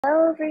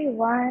Hello,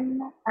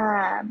 everyone.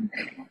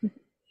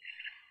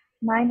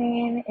 My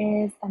name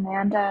is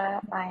Amanda.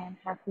 I am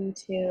happy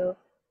to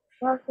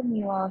welcome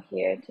you all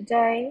here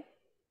today,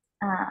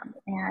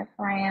 and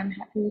I am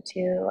happy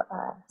to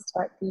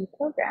start the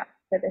program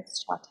for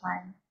this chat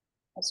time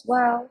as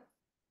well.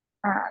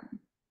 Um,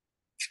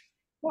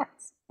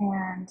 yes,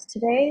 and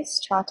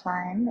today's chat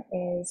time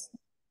is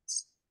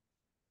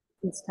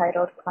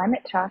titled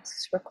Climate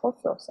Tasks for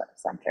Cultural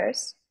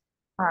Centers.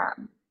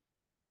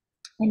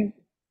 And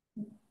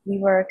we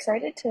were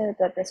excited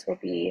that this will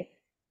be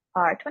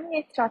our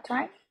 28th chat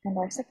time and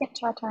our second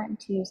chat time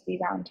to use the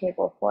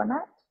roundtable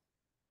format,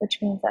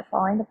 which means that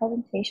following the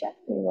presentation,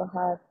 we will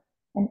have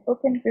an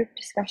open group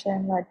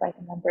discussion led by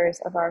the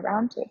members of our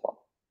roundtable.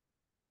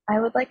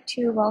 I would like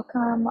to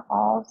welcome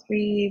all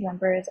three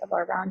members of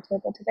our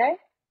roundtable today.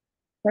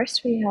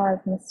 First, we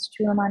have Ms.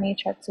 Chulamanee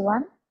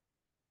Chartsuwan,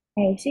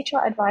 a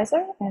SEACHA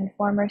advisor and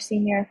former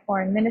senior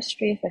foreign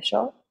ministry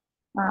official,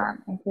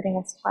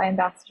 including as High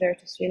Ambassador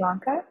to Sri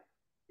Lanka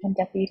and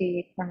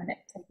Deputy Permanent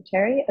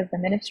Secretary of the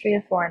Ministry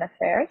of Foreign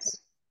Affairs.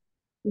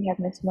 We have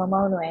Ms. Moe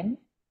Moe Lwin,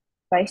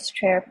 Vice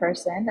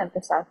Chairperson of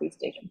the Southeast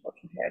Asian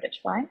Cultural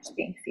Heritage Alliance,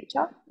 being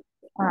SEACHA,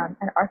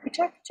 an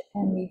architect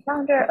and the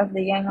founder of the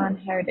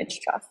Yangon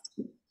Heritage Trust,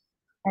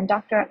 and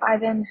Dr.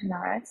 Ivan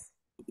Henares,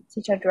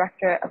 SEACHA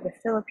Director of the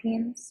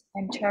Philippines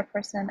and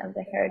Chairperson of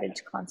the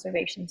Heritage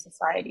Conservation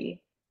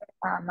Society,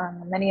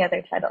 among many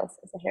other titles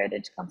as a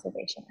heritage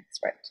conservation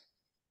expert.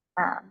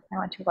 I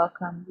want to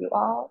welcome you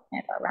all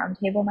and our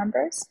roundtable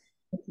members.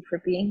 Thank you for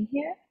being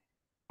here.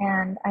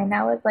 And I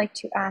now would like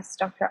to ask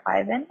Dr.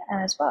 Ivan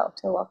as well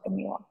to welcome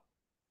you all.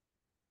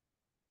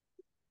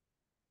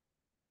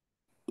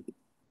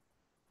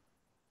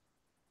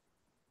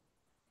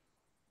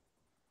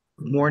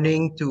 Good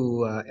morning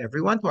to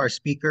everyone, to our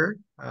speaker,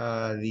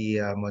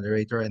 the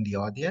moderator, and the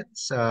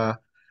audience.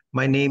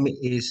 My name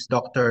is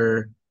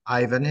Dr.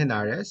 Ivan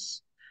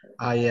Henares.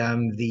 I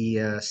am the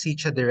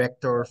SEACHA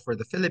Director for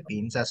the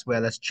Philippines, as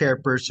well as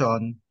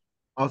Chairperson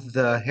of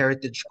the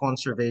Heritage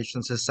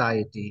Conservation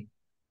Society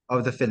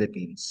of the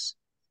Philippines.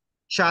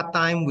 Chat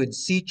Time with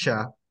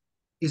SEACHA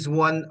is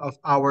one of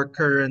our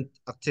current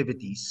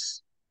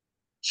activities.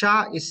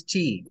 Cha is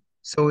tea,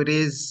 so it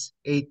is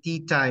a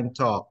tea time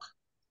talk.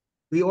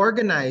 We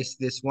organize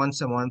this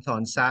once a month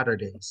on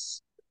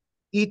Saturdays.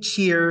 Each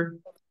year,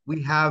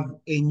 we have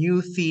a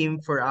new theme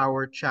for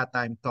our Chat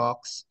Time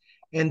talks,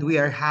 and we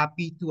are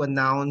happy to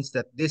announce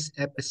that this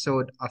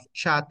episode of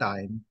Chat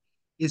Time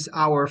is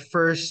our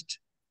first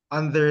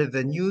under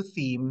the new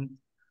theme,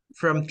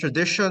 From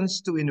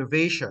Traditions to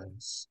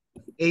Innovations,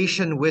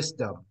 Asian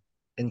Wisdom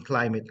and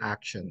Climate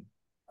Action.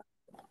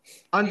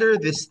 Under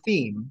this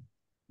theme,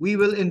 we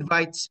will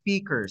invite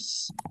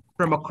speakers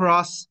from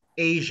across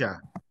Asia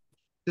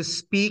to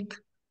speak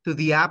to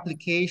the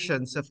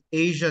applications of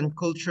Asian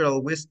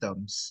cultural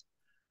wisdoms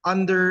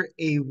under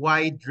a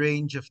wide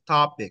range of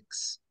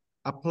topics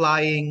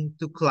applying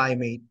to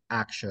climate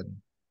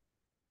action.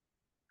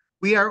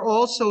 We are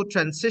also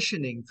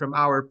transitioning from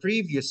our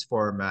previous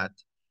format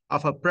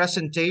of a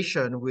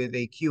presentation with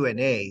a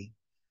Q&A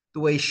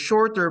to a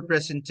shorter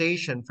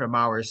presentation from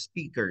our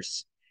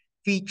speakers,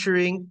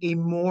 featuring a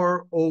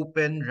more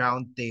open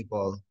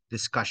roundtable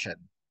discussion.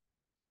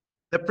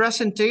 The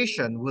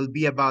presentation will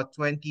be about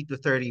 20 to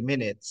 30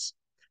 minutes,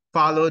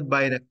 followed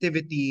by an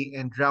activity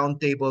and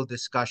roundtable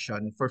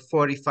discussion for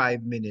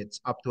 45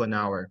 minutes up to an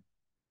hour.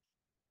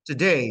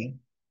 Today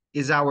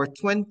is our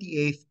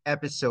 28th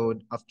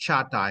episode of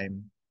Chat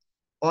Time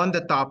on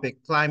the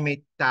topic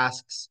Climate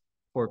Tasks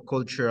for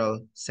Cultural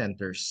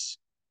Centers.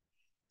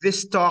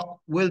 This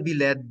talk will be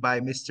led by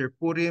Mr.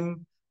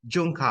 Purim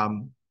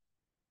Junkham.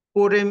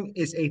 Purim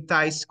is a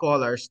Thai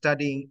scholar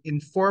studying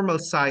informal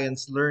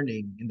science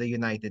learning in the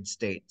United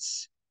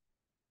States.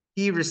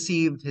 He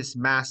received his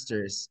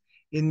master's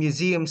in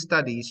museum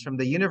studies from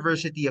the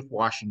University of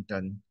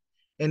Washington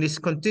and is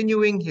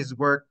continuing his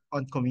work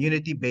on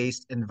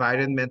community-based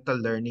environmental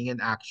learning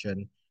and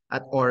action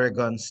at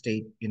Oregon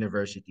State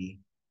University.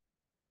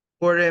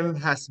 Purim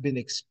has been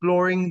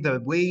exploring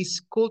the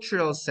ways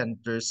cultural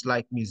centers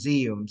like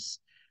museums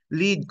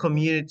lead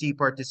community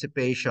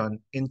participation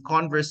in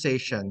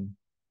conversation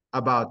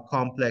about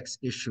complex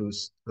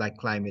issues like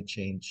climate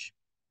change.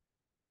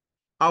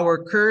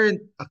 Our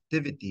current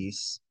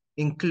activities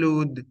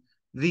include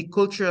the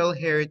Cultural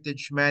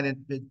Heritage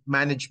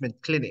Management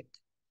Clinic,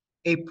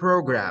 a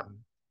program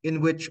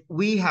in which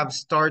we have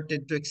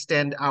started to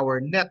extend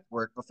our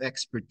network of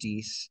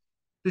expertise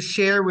to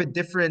share with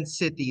different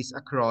cities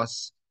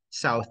across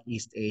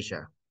Southeast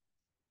Asia.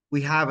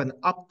 We have an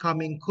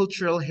upcoming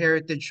Cultural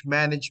Heritage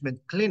Management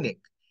Clinic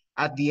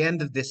at the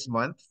end of this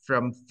month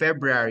from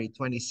February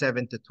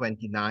 27 to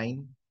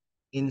 29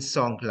 in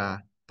Songkhla,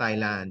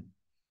 Thailand.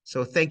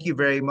 So thank you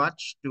very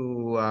much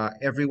to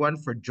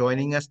everyone for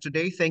joining us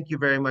today. Thank you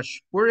very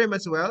much, Purim,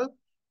 as well.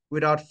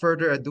 Without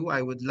further ado,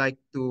 I would like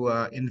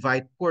to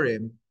invite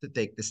Purim to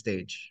take the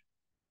stage.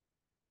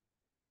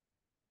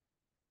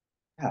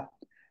 Yeah.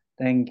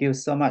 Thank you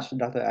so much,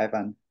 Dr.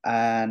 Ivan.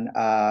 And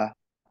I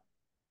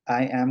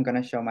am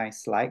going to show my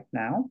slide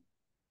now.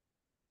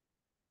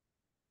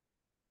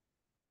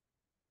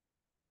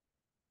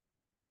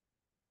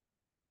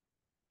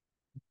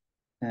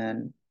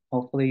 and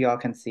hopefully y'all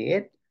can see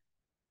it.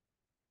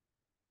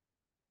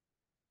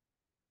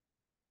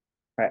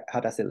 All right, how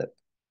does it look?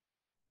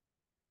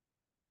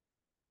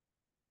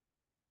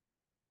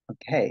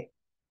 Okay.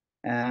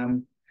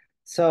 Um,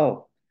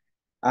 so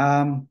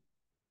um,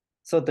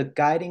 so the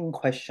guiding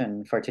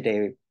question for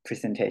today's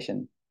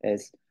presentation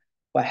is,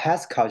 what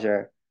has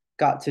culture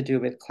got to do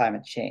with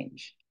climate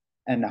change?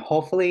 And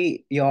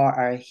hopefully you all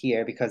are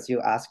here because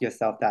you ask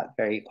yourself that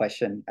very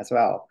question as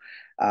well.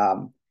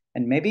 Um,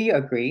 and maybe you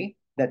agree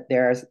that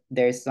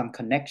there's some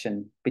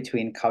connection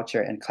between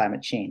culture and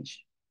climate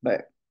change,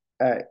 but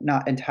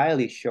not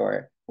entirely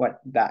sure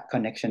what that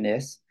connection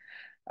is.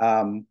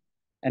 Um,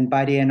 and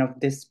by the end of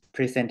this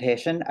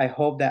presentation, I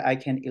hope that I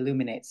can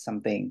illuminate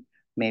something,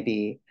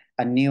 maybe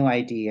a new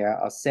idea,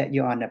 or set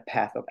you on a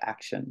path of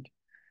action.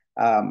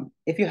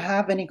 If you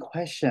have any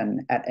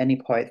question at any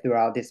point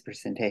throughout this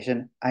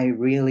presentation, I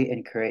really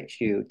encourage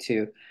you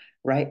to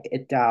write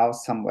it down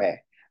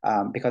somewhere,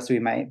 because we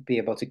might be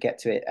able to get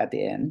to it at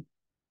the end.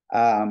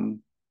 But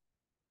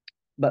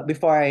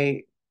before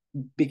I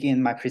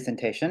begin my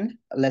presentation,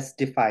 let's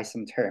define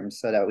some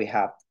terms so that we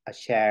have a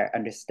shared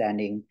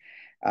understanding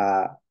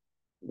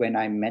when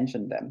I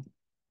mention them.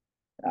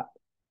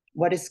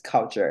 What is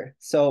culture?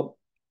 So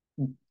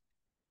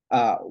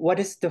what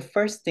is the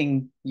first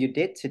thing you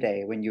did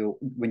today when you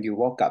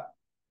woke up?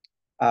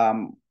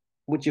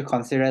 Would you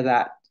consider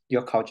that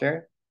your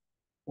culture?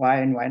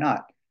 Why and why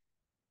not?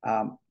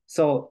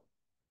 So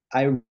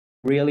I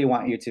really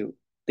want you to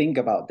think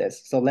about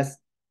this. So let's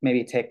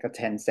maybe take a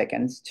 10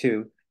 seconds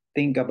to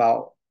think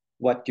about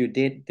what you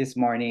did this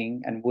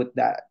morning, and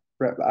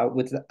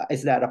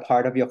is that a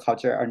part of your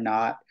culture or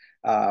not?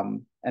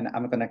 And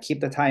I'm gonna keep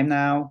the time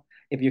now.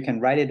 If you can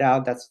write it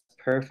out, that's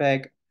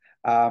perfect.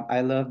 I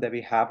love that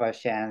we have a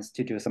chance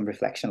to do some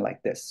reflection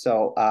like this.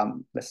 So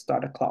let's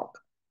start the clock.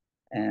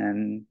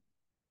 And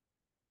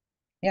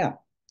yeah.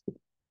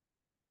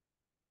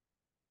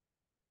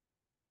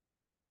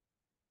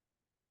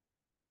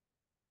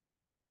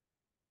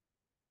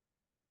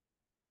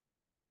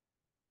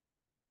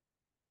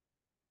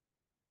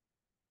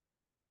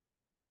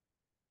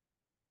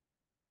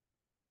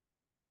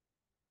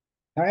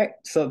 All right,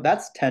 so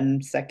that's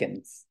 10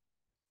 seconds.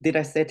 Did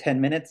I say 10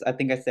 minutes? I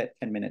think I said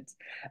 10 minutes.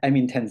 I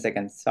mean 10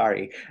 seconds,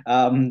 sorry.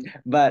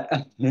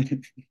 But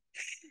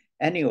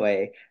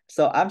anyway,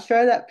 so I'm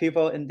sure that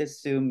people in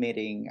this Zoom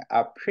meeting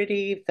are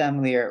pretty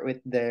familiar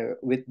with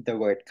the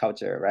word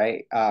culture,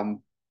 right?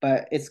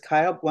 But it's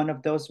kind of one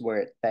of those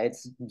words that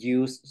it's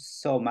used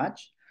so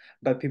much,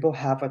 but people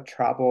have a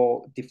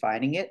trouble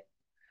defining it.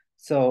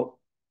 So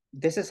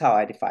this is how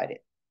I define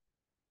it.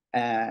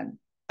 And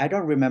I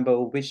don't remember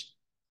which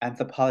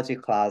anthropology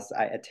class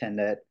I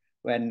attended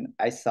when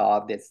I saw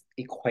this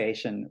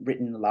equation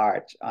written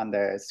large on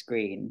the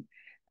screen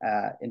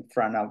in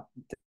front of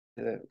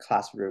the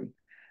classroom.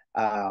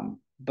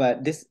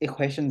 But this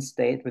equation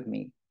stayed with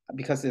me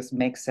because this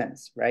makes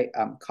sense, right?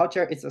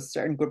 Culture is a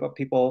certain group of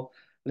people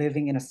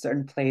living in a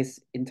certain place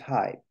in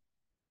time.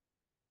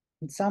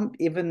 And some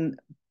even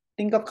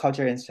think of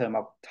culture in terms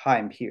of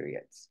time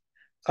periods.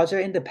 Culture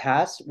in the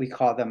past, we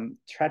call them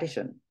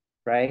tradition,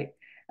 right?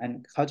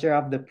 And culture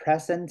of the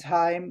present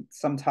time,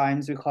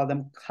 sometimes we call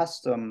them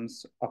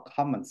customs or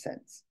common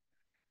sense.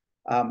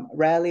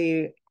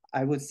 Rarely,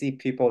 I would see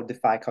people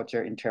define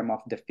culture in terms of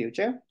the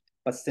future.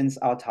 But since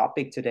our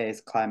topic today is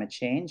climate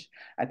change,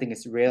 I think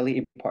it's really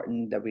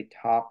important that we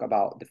talk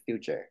about the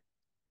future.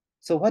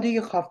 So what do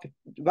you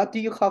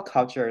call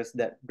cultures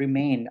that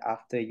remain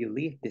after you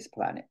leave this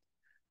planet?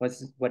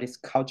 What is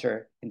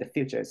culture in the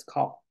future is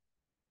called?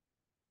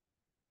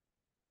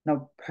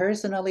 Now,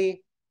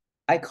 personally,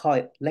 I call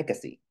it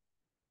legacy.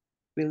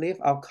 We leave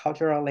our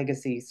cultural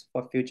legacies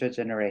for future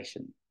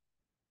generation.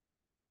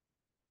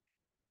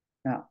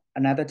 Now,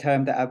 another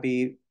term that I'll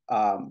be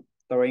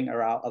throwing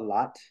around a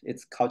lot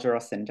is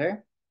cultural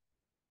center.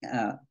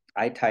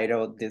 I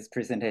titled this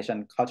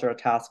presentation Cultural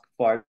Task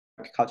for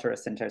Cultural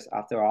Centers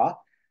after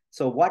all.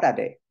 So what are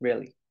they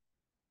really?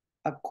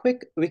 A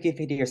quick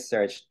Wikipedia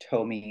search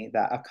told me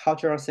that a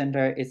cultural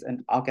center is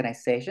an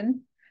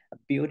organization, a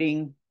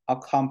building, or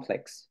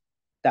complex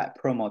that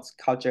promotes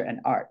culture and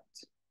art.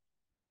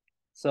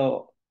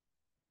 So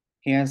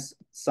here's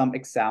some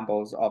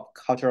examples of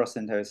cultural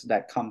centers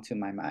that come to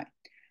my mind.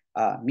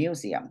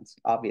 Museums,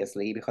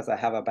 obviously, because I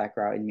have a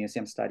background in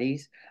museum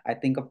studies, I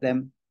think of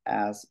them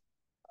as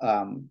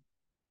it's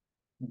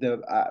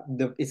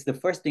the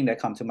first thing that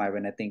comes to mind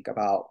when I think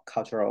about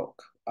cultural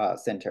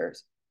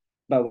centers.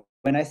 But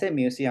when I say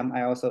museum,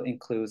 I also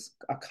include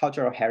a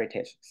cultural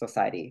heritage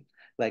society,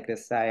 like the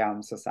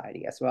Siam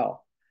Society as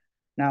well.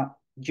 Now,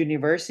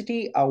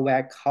 university are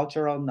where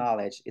cultural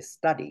knowledge is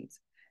studied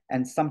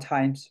and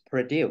sometimes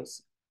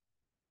produced.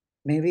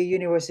 Maybe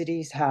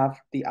universities have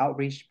the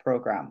outreach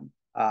program.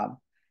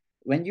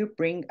 When you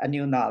bring a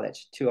new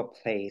knowledge to a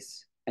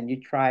place and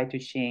you try to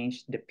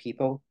change the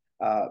people,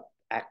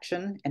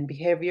 action and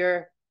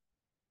behavior,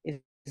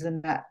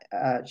 isn't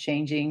that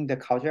changing the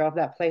culture of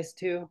that place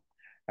too,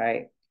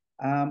 right?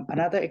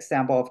 Another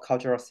example of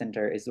cultural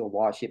center is the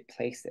worship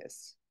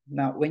places.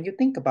 Now, when you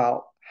think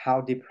about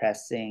how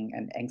depressing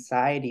and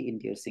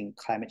anxiety-inducing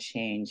climate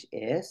change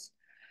is,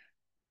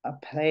 a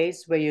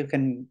place where you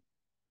can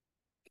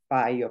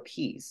find your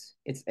peace.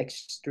 It's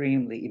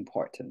extremely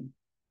important.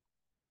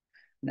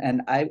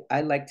 And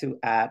I like to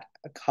add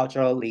a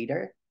cultural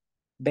leader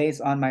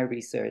based on my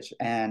research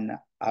and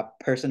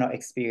personal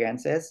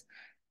experiences.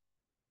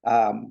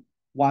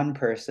 One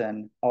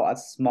person or a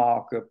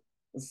small group,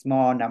 a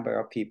small number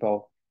of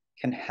people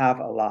can have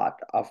a lot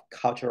of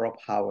cultural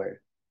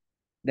power.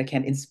 They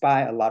can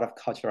inspire a lot of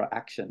cultural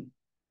action.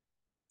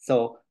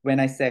 So when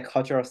I say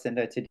cultural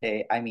center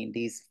today, I mean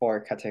these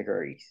four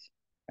categories,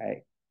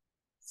 right?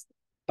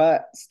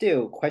 But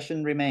still,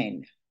 question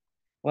remain.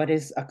 What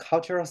is a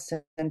cultural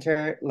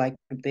center like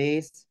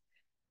these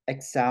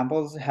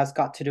examples has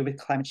got to do with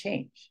climate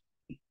change?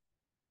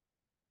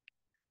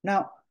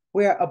 Now,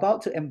 we are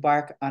about to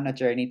embark on a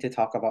journey to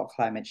talk about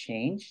climate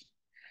change.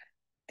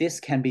 This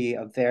can be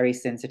a very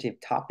sensitive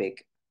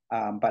topic,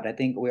 but I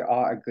think we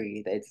all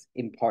agree that it's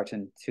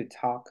important to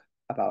talk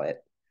about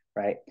it,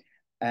 right?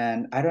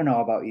 And I don't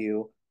know about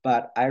you,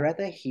 but I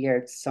rather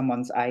hear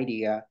someone's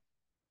idea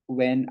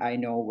when I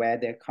know where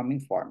they're coming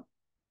from.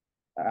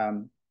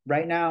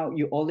 Right now,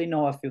 you only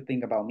know a few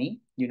things about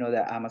me. You know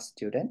that I'm a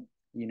student.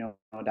 You know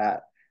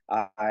that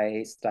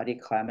I study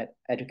climate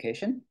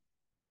education.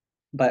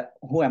 But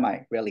who am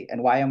I really,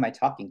 and why am I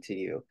talking to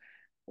you?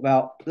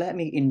 Well, let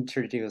me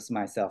introduce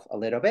myself a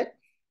little bit.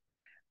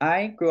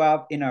 I grew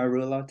up in a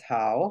rural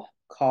town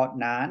called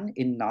Nan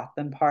in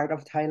northern part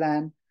of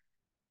Thailand.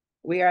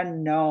 We are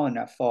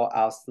known for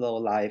our slow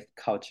life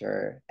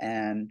culture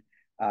and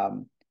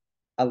um,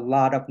 a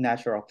lot of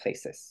natural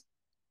places.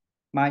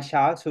 My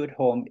childhood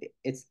home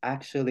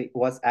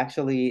was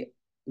actually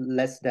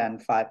less than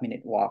 5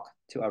 minute walk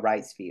to a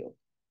rice field.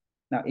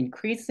 Now,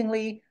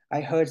 increasingly,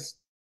 I heard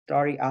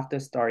story after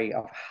story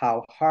of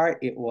how hard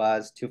it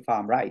was to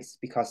farm rice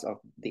because of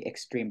the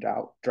extreme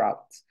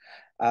droughts.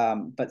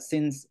 But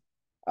since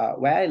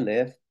where I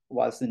live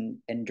wasn't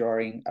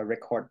enduring a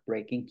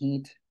record-breaking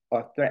heat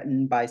or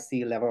threatened by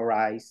sea level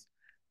rise,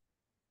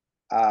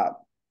 uh,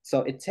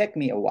 so it took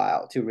me a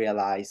while to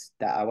realize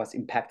that I was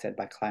impacted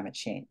by climate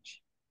change.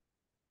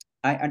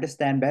 I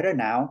understand better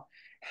now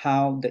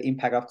how the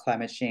impact of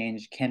climate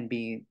change can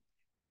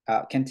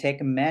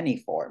take many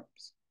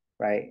forms,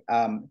 right?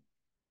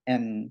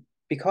 And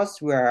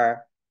because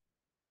we're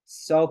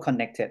so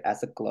connected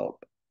as a globe,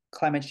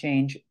 climate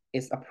change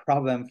is a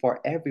problem for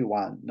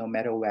everyone, no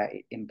matter where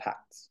it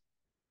impacts.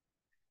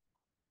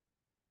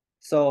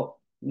 So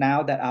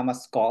now that I'm a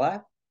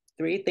scholar,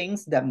 three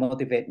things that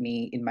motivate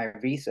me in my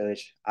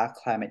research are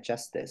climate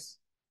justice,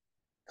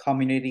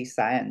 community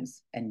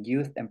science, and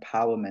youth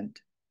empowerment.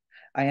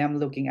 I am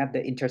looking at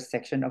the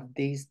intersection of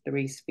these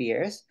three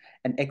spheres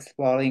and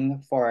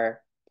exploring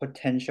for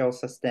potential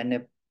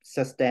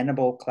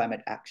sustainable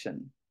climate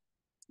action.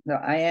 Now,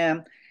 I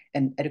am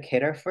an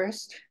educator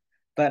first,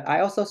 but I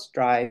also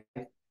strive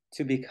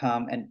to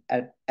become an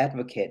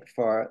advocate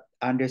for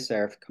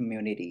underserved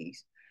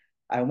communities.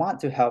 I want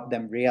to help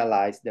them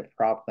realize the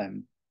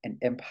problem and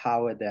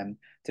empower them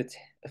to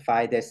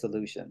find their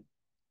solution.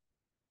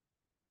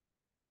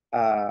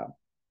 Uh,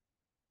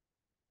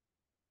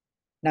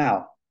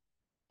 Now,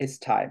 it's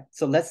time.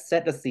 So let's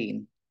set the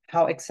scene.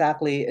 How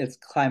exactly is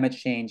climate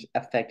change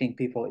affecting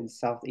people in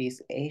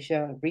Southeast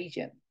Asia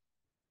region?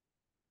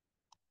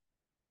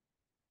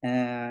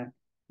 And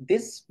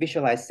this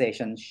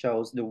visualization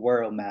shows the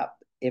world map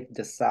if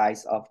the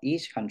size of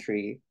each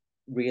country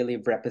really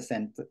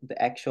represents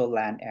the actual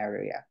land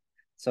area.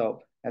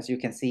 So as you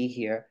can see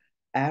here,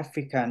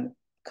 African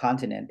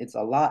continent is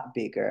a lot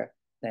bigger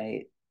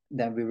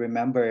than we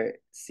remember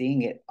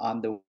seeing it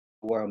on the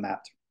world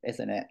map,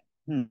 isn't it?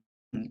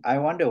 I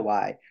wonder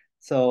why.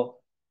 So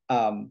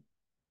um,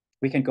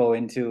 we can go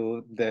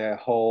into the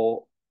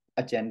whole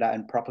agenda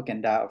and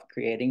propaganda of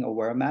creating a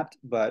world map,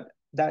 but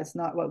that's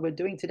not what we're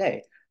doing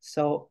today.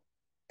 So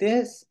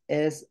this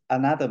is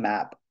another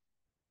map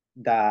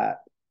that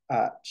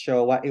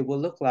show what it will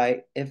look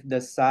like if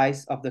the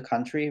size of the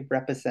country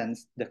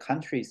represents the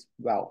country's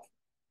wealth.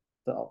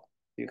 So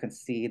you can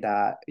see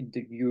that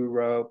the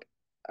Europe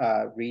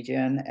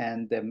region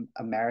and the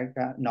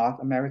North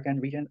American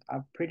region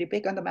are pretty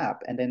big on the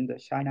map, and then the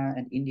China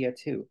and India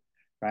too,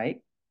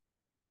 right?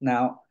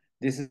 Now,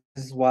 this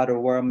is what a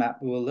world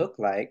map will look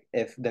like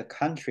if the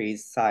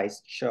country's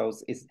size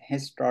shows its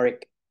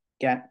historic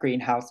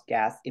greenhouse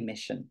gas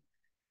emission.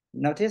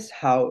 Notice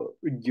how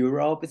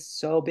Europe is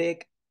so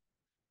big.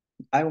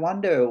 I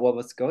wonder what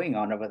was going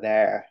on over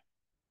there.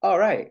 All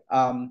right.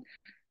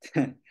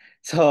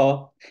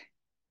 So,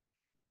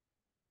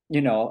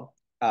 you know,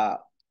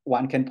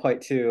 one can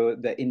point to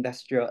the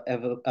industrial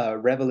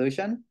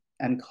revolution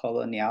and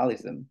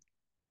colonialism,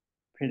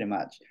 pretty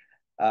much.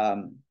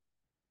 Um,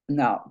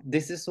 Now,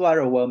 this is what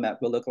a world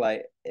map will look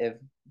like if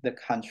the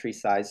country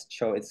size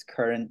show its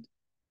current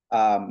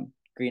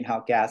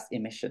greenhouse gas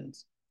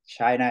emissions.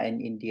 China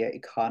and India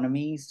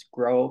economies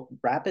grow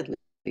rapidly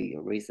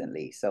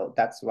recently, so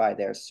that's why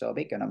they're so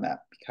big on a map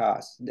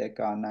because they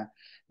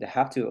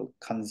have to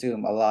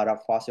consume a lot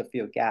of fossil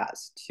fuel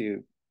gas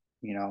to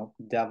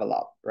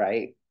develop,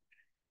 right?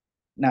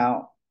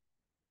 Now,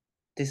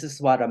 this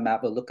is what a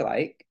map will look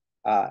like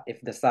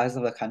if the size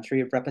of the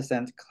country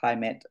represents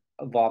climate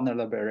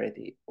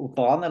vulnerability.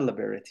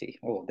 Vulnerability.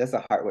 Oh, that's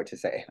a hard word to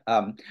say.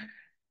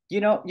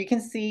 You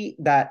can see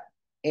that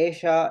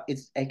Asia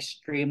is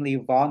extremely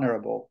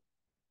vulnerable.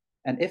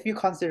 And if you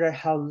consider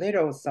how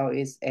little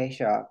Southeast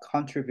Asia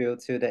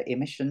contribute to the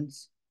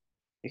emissions,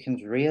 you can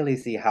really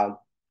see how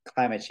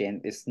climate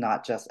change is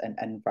not just an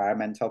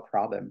environmental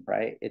problem,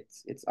 right?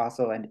 It's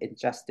also an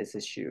injustice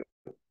issue.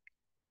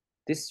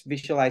 This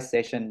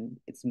visualization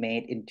is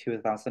made in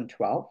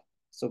 2012,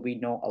 so we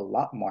know a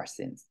lot more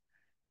since.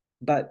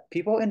 But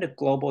people in the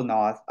global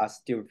north are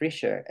still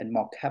richer and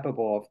more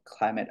capable of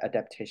climate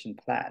adaptation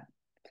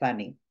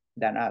planning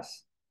than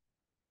us.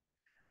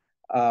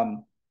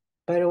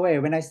 By the way,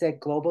 when I said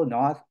global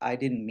north, I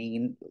didn't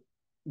mean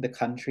the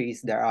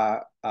countries that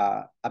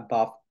are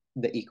above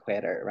the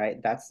equator,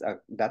 right? That's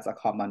a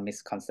common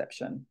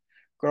misconception.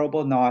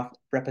 Global north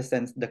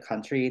represents the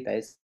country that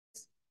is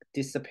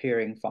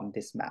disappearing from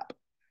this map.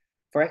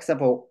 For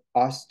example,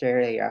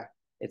 Australia,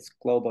 it's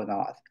global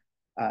north.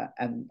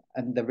 And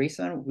the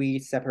reason we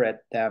separate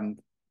them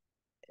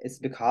is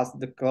because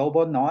the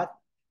global north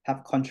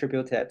have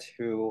contributed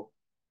to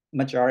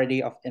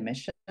majority of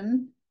emission,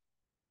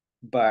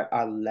 but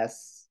are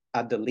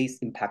the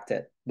least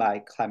impacted by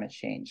climate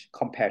change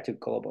compared to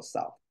global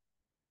south.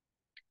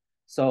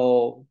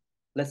 So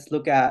let's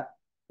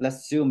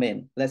zoom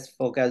in, let's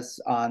focus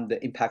on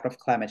the impact of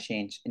climate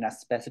change in a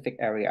specific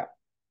area.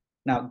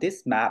 Now,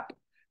 this map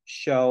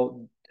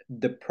shows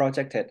the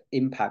projected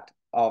impact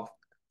of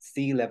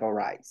sea level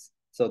rise.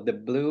 So the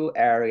blue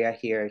area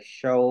here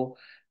show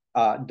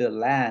the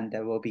land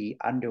that will be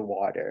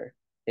underwater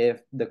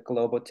if the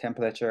global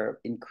temperature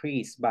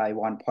increased by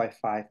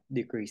 1.5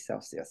 degrees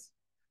Celsius,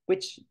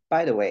 which,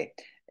 by the way,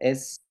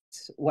 is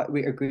what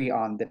we agree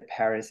on the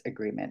Paris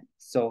Agreement.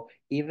 So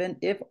even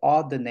if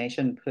all the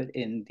nation put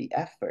in the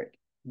effort,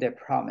 they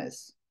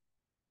promise,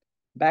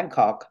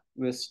 Bangkok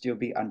will still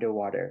be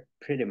underwater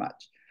pretty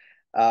much.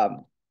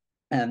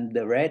 And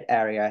the red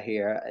area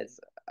here is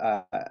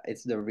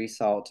the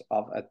result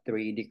of a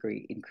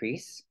 3-degree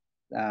increase,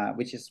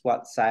 which is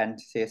what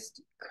scientists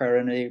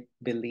currently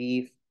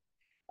believe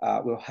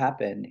will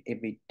happen if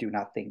we do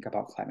not think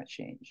about climate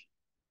change.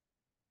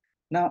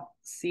 Now,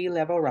 sea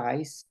level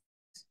rise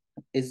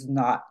is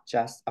not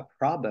just a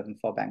problem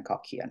for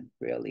Bangkokian,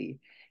 really.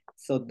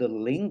 So the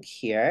link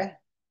here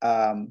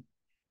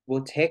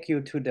will take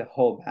you to the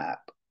whole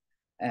map.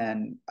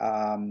 And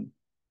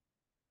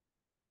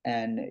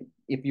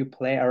if you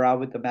play around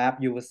with the map,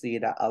 you will see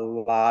that a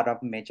lot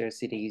of major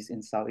cities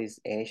in Southeast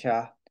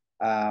Asia,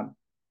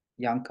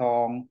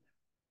 Yankong,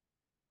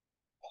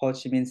 Ho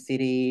Chi Minh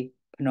City,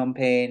 Phnom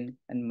Penh,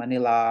 and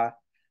Manila,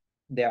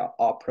 they are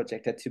all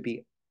projected to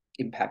be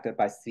impacted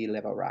by sea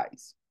level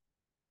rise.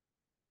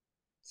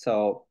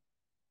 So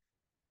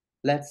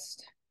let's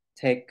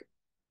take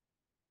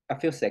a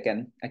few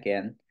seconds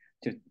again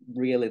to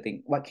really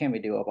think, what can we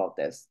do about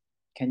this?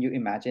 Can you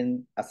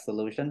imagine a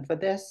solution for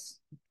this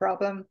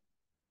problem?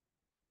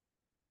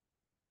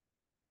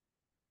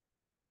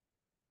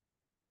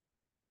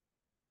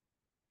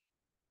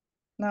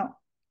 Now,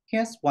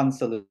 here's one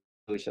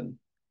solution.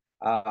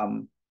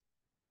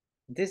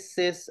 This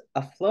is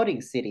a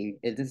floating city.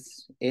 It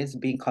is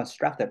being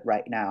constructed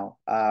right now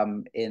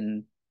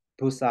in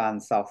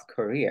Busan, South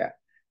Korea,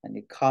 and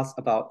it costs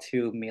about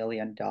 $2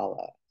 million.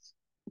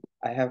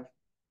 I've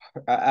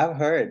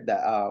heard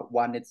that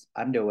one is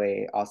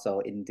underway also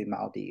in the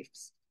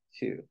Maldives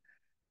too.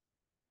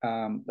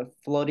 The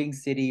floating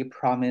city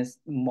promised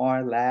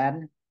more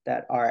land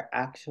that are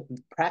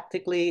actually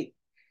practically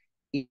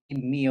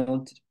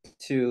immune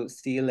to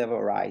sea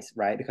level rise,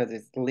 right? Because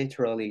it's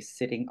literally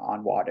sitting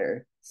on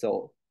water,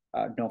 so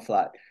no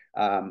flood.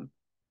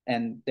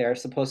 And they're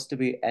supposed to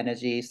be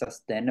energy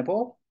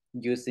sustainable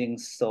using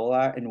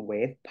solar and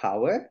wave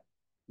power.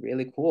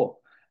 Really cool.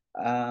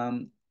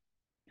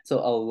 So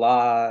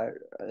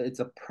it's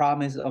a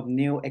promise of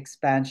new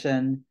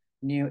expansion,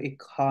 new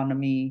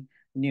economy,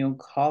 new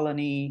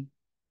colony.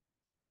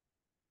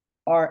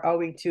 Or are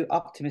we too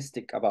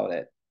optimistic about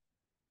it?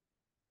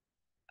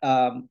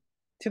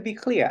 To be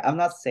clear, I'm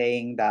not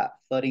saying that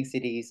floating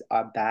cities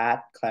are bad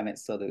climate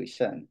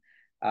solution,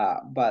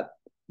 but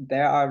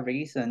there are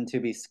reasons to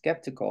be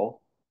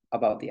skeptical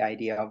about the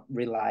idea of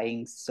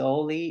relying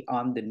solely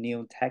on the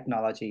new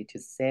technology to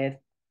save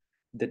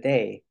the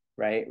day,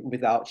 right,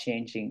 without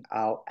changing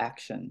our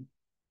action.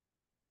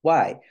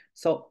 Why?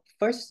 So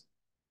first,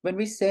 when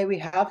we say we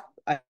have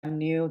a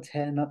new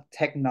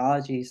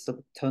technology,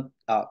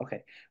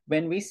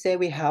 when we say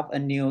we have a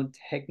new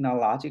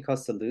technological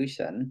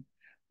solution,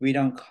 we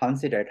don't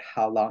consider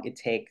how long it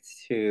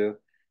takes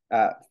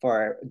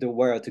for the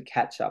world to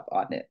catch up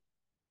on it.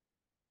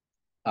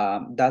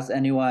 Does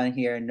anyone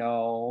here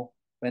know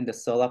when the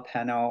solar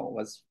panel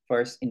was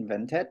first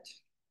invented?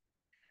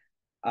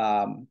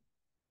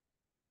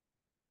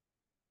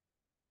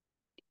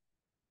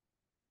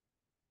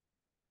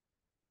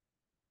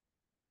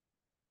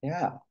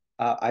 Yeah,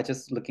 I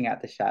just looking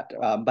at the chat.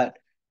 But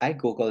I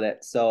Googled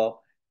it. So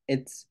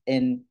it's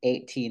in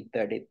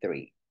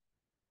 1833,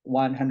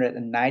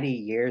 190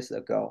 years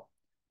ago.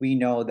 We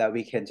know that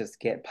we can just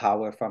get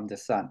power from the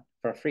sun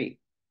for free.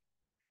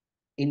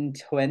 In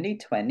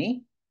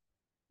 2020,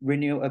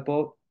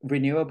 renewable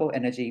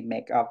energy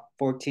make up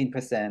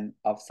 14%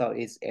 of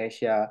Southeast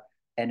Asia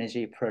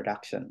energy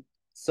production.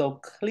 So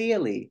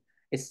clearly,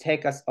 it's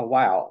take us a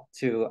while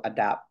to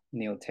adapt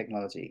new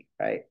technology,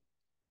 right?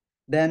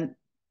 Then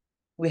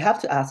we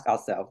have to ask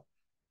ourselves,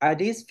 are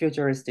these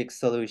futuristic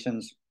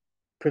solutions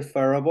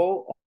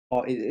preferable,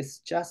 or is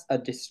it just a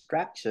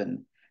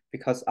distraction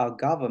because our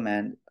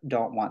government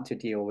don't want to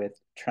deal with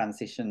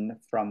transition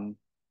from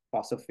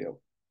fossil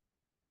fuel?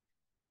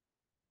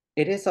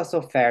 It is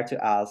also fair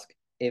to ask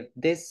if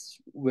this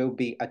will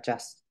be a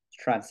just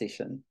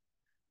transition.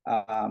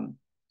 Um,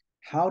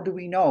 how do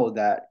we know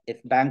that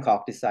if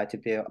Bangkok decide to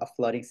build a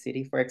floating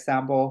city, for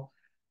example,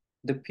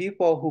 the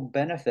people who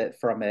benefit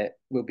from it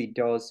will be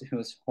those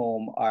whose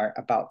home are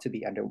about to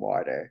be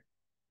underwater?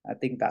 I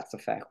think that's a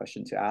fair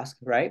question to ask,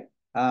 right?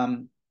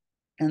 And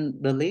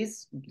the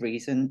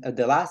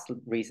last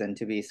reason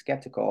to be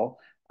skeptical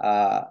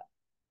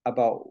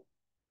about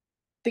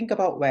think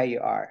about where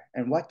you are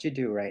and what you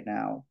do right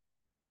now,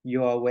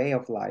 your way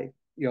of life,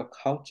 your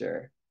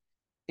culture.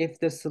 If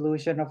the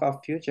solution of our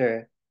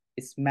future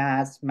is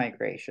mass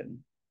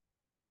migration,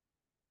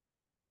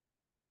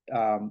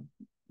 um,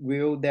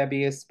 will there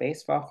be a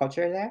space for our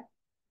culture there?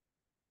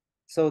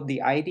 So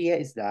the idea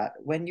is that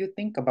when you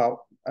think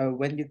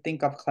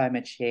of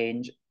climate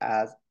change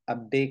as a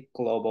big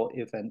global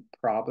event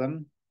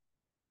problem,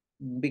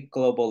 big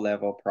global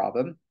level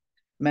problem,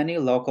 many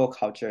local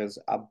cultures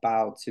are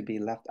about to be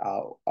left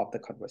out of the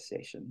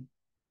conversation.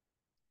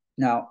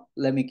 Now,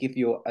 let me give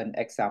you an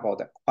example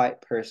that's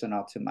quite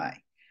personal to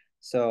mine.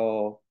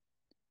 So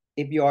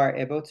if you are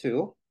able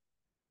to,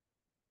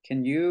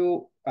 can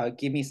you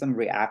give me some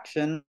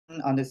reaction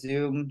on the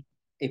Zoom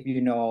if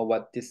you know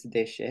what this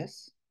dish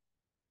is?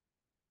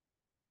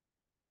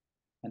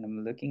 And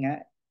I'm looking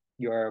at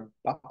your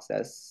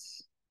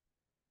boxes.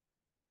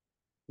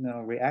 No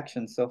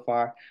reaction so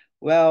far.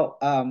 Well,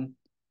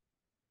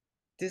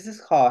 this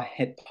is called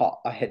head pot,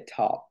 a head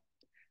top.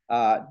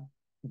 Uh,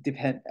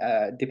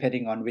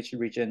 depending on which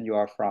region you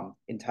are from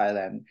in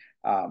Thailand,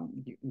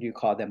 you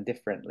call them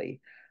differently.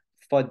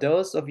 For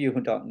those of you who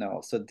don't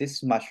know, so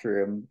this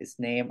mushroom is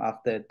named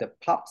after the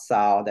pop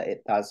sound that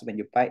it does when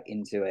you bite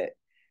into it.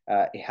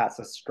 It has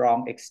a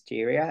strong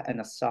exterior and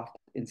a soft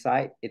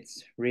inside.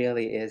 It's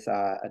really is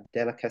a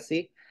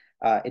delicacy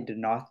in the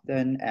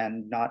northern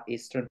and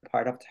northeastern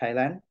part of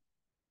Thailand.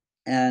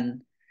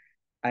 And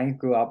I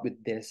grew up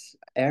with this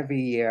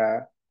every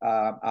year.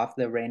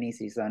 After rainy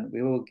season,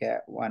 we will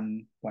get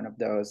one of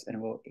those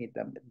and we'll eat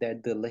them. They're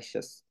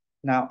delicious.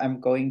 Now I'm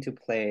going to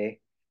play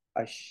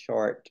a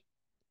short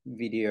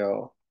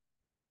video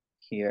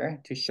here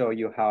to show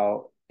you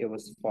how it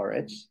was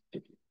foraged.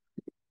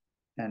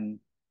 And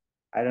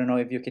I don't know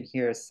if you can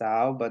hear a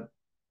sound, but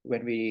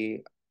when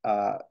we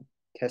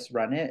test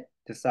run it,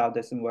 the sound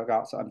doesn't work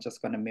out. So I'm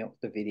just gonna mute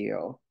the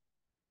video.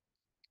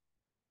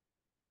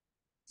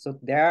 So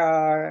they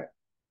are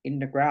in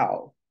the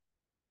ground.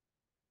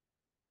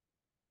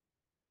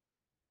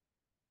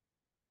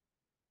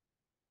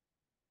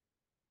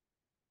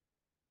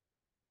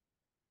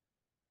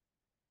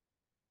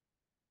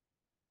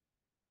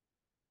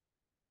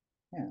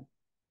 Yeah.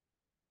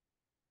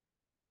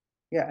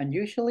 Yeah, and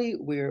usually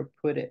we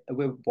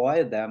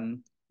boil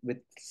them with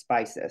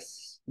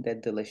spices. They're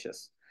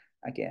delicious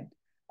again.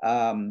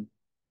 Um,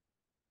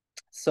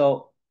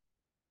 so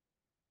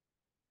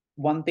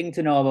one thing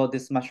to know about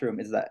this mushroom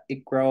is that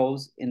it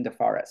grows in the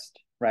forest,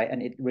 right?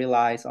 And it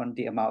relies on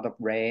the amount of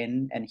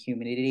rain and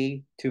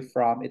humidity to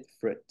form its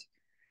fruit.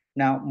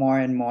 Now, more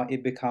and more,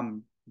 it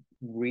become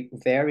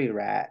very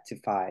rare to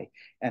find,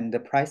 and the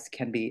price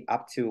can be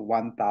up to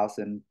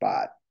 1,000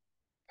 baht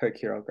per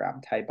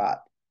kilogram, Thai baht,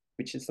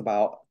 which is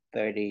about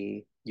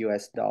 30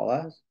 US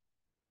dollars.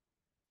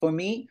 For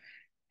me,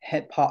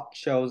 hip hop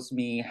shows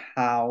me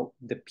how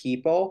the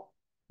people,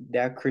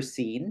 their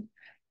cuisine,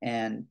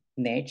 and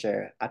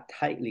nature are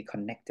tightly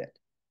connected.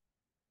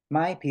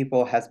 My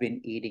people has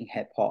been eating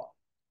hip hop,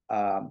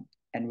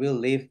 and will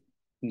live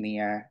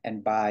near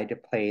and by the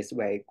place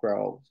where it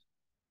grows,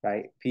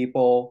 right?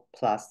 People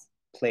plus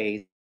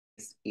place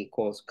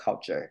equals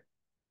culture.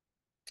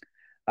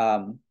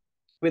 Um,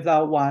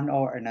 Without one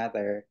or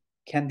another,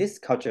 can this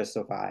culture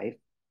survive?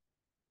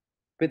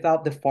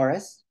 Without the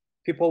forest,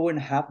 people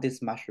wouldn't have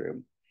this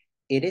mushroom.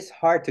 It is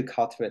hard to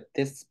cultivate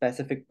this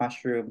specific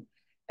mushroom,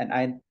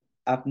 and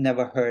I've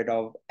never heard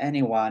of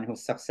anyone who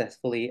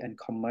successfully and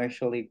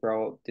commercially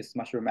grow this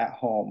mushroom at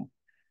home.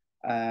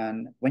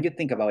 And when you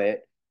think about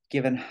it,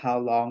 given how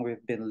long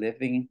we've been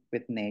living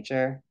with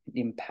nature,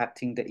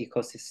 impacting the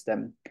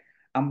ecosystem,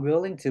 I'm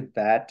willing to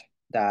bet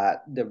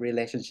that the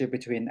relationship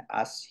between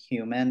us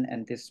human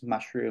and this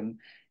mushroom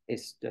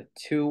is the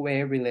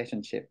two-way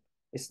relationship.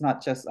 It's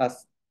not just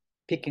us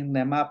picking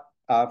them up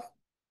off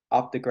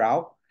the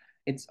ground.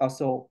 It's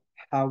also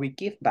how we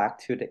give back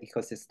to the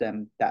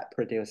ecosystem that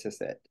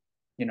produces it.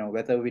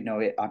 whether we know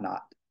it or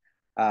not.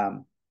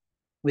 Um,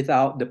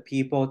 Without the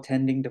people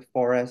tending the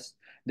forest,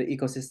 the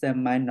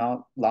ecosystem might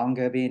no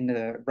longer be in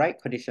the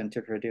right condition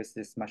to produce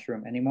this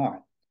mushroom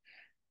anymore.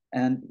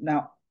 And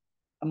now,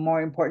 a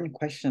more important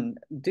question,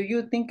 do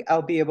you think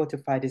I'll be able to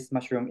find this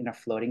mushroom in a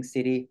floating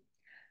city?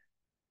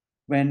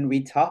 When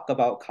we talk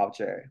about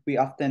culture, we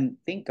often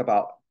think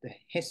about the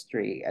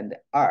history and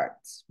the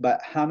arts,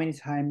 but how many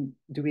times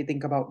do we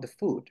think about the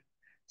food?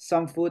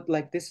 Some food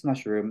like this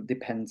mushroom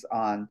depends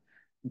on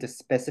the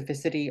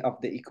specificity of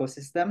the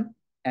ecosystem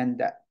and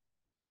that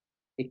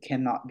it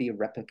cannot be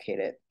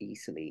replicated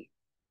easily.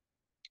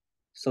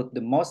 So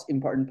the most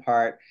important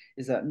part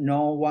is that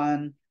no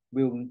one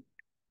will,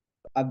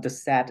 the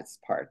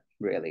saddest part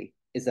really,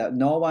 is that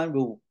no one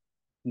will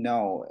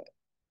know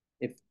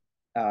if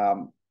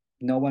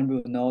no one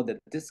will know that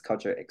this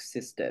culture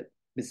existed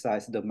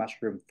besides the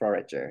mushroom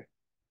forager.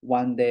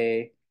 One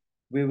day,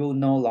 we will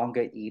no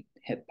longer eat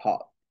hip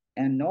hop,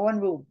 and no one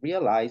will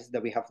realize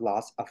that we have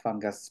lost a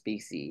fungus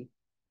species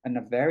and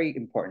a very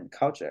important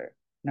culture.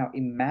 Now,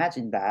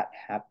 imagine that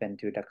happen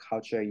to the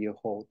culture you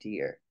hold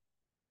dear.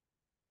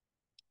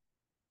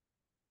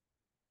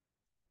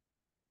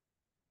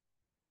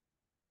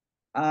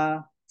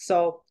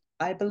 So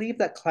I believe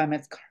that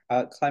climate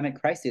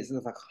crisis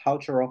is a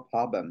cultural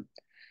problem.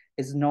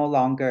 It's no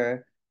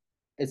longer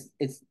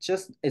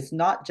it's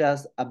not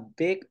just a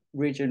big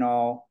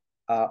regional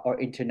or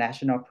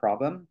international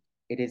problem.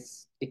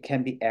 It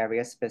can be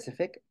area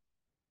specific.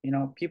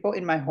 People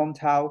in my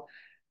hometown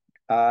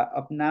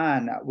of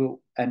Nan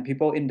will and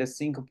people in the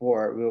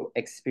Singapore will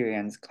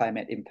experience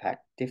climate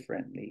impact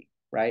differently,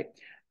 right?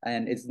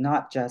 And it's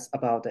not just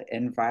about the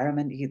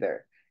environment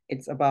either.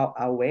 It's about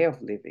our way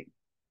of living.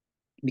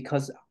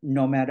 Because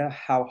no matter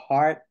how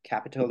hard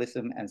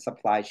capitalism and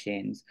supply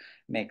chains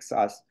makes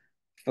us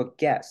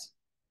forget,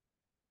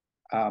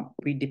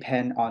 we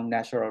depend on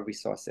natural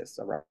resources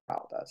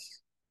around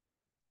us.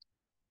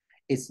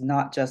 It's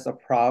not just a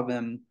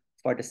problem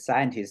for the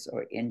scientist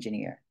or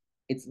engineer.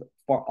 It's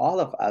for all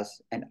of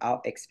us, and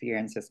our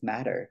experiences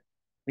matter.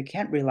 We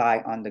can't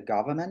rely on the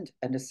government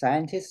and the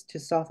scientists to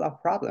solve our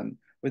problem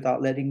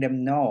without letting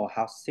them know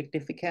how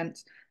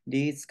significant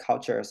these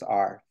cultures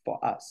are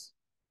for us.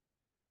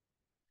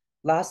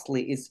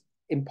 Lastly, it's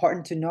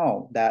important to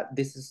know that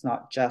this is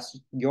not just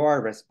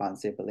your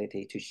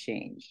responsibility to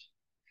change.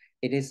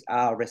 It is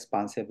our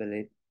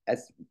responsibility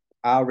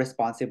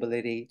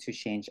to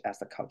change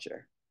as a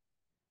culture.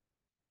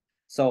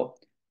 So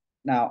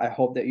now I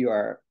hope that you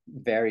are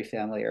very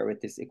familiar with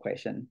this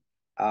equation.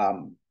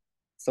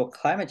 So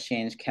climate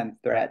change can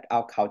threat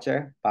our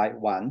culture by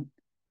one,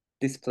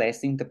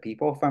 displacing the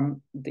people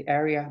from the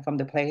area, from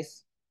the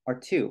place, or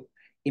two,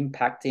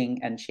 impacting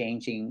and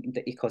changing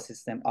the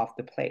ecosystem of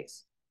the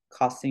place,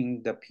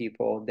 causing the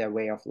people their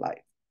way of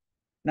life.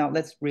 Now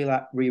let's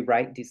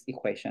rewrite this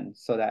equation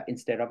so that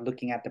instead of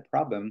looking at the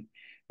problem,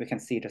 we can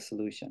see the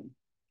solution.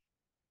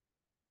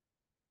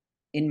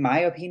 In my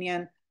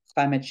opinion,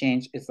 climate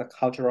change is a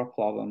cultural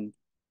problem.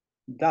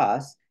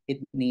 Thus, it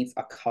needs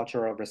a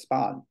cultural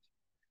response.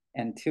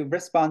 And to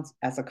respond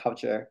as a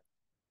culture,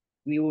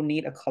 we will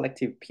need a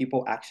collective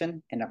people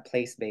action and a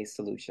place-based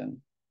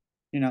solution.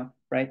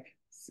 Right?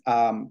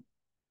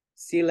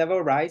 Sea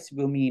level rise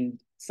will mean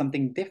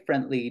something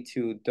differently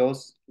to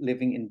those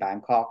living in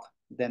Bangkok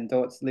than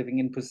those living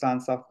in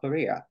Busan, South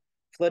Korea.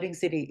 Floating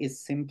city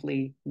is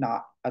simply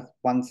not a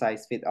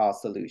one-size-fits-all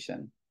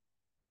solution.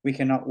 We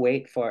cannot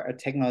wait for a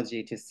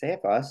technology to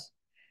save us.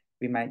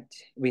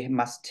 We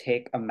must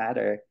take a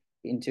matter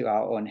into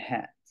our own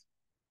hands.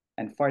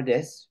 And for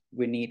this,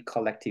 we need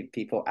collective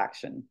people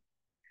action.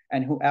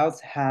 And who else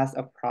has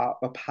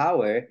a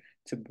power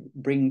to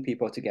bring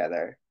people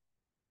together?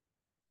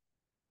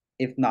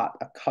 If not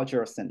a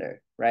cultural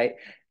center, right?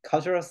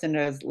 Cultural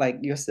centers like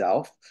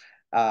yourself.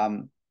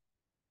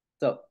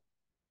 So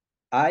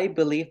I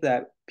believe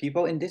that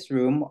people in this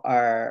room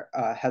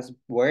has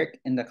worked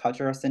in the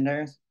cultural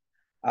centers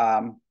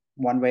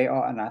one way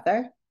or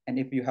another. And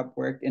if you have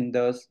worked in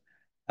those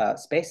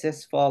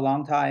spaces for a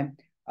long time,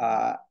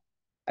 I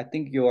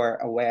think you're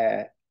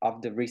aware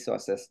of the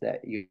resources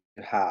that you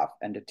have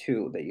and the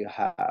tool that you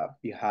have.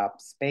 You have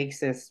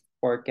spaces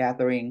for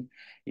gathering.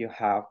 You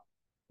have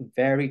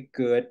very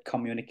good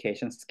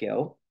communication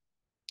skill.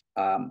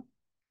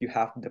 You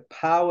have the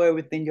power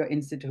within your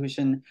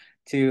institution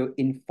to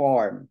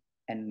inform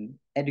and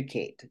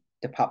educate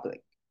the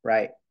public,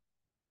 right?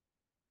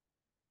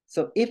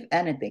 So if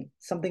anything,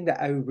 something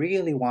that I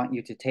really want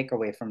you to take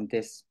away from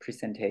this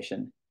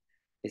presentation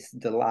is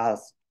the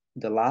last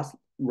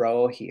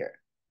row here.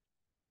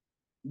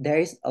 There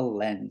is a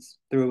lens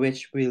through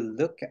which we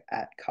look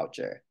at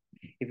culture.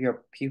 If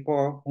you're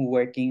people who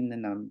working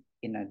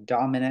in a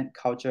dominant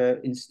culture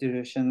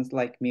institutions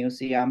like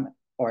museum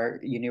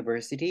or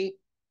university,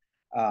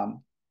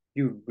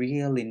 you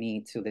really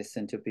need to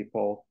listen to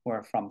people who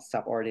are from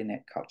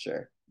subordinate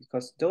culture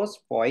because those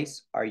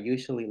voices are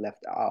usually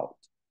left out.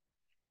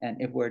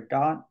 And if we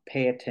don't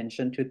pay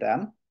attention to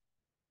them,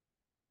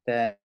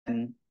 then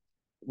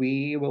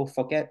we will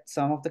forget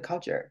some of the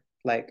culture,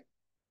 like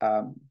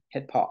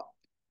hip hop.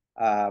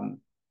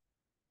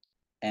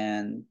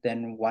 And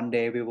then one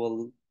day we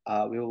will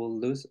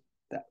lose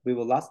that, we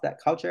will lose that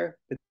culture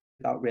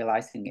without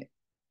realizing it.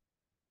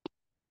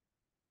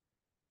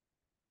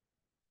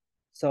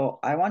 So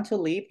I want to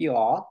leave you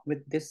all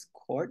with this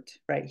quote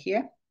right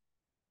here.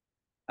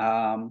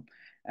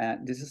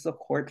 This is a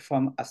quote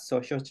from a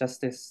social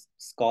justice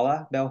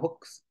scholar, Bell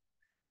Hooks.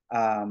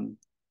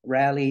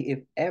 Rarely, if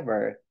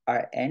ever,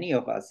 are any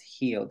of us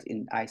healed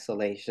in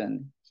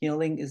isolation.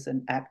 Healing is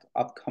an act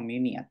of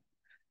communion.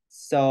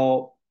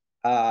 So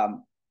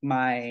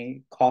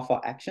my call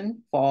for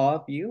action for all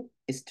of you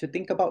is to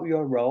think about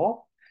your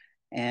role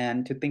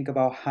and to think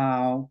about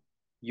how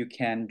you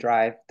can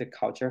drive the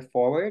culture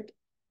forward.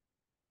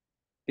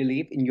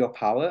 Believe in your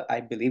power.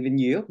 I believe in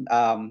you.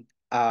 And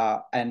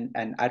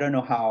I don't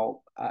know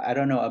how, I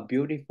don't know a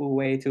beautiful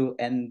way to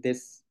end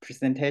this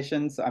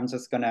presentation. So I'm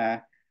just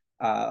gonna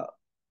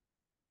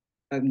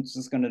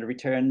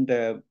return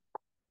the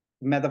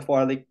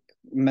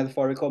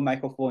metaphorical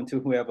microphone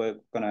to whoever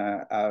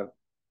gonna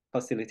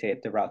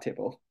facilitate the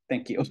roundtable.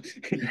 Thank you.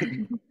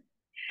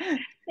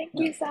 Thank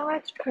you so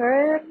much,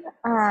 Purim.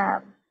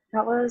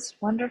 That was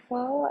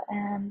wonderful,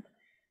 and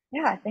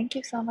yeah, thank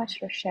you so much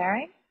for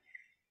sharing.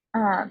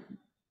 I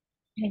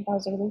think that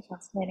was a really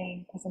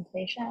fascinating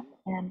presentation,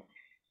 and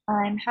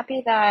I'm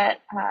happy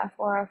that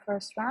for our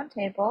first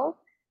roundtable,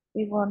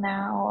 we will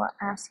now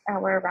ask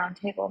our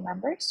roundtable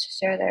members to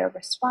share their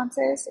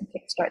responses and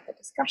kickstart the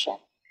discussion.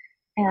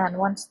 And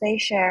once they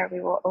share,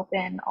 we will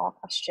open all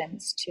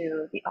questions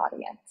to the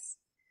audience.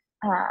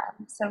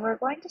 So we're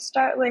going to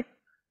start with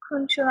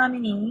Kun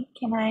Chulamanee.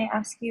 Can I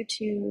ask you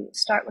to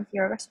start with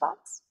your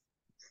response?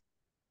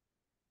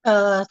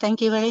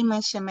 Thank you very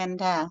much,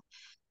 Amanda.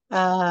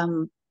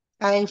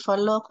 I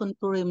follow Kun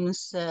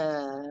Purim's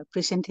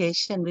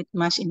presentation with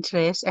much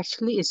interest.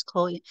 Actually, it's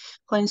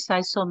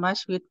coincides so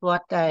much with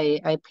what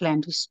I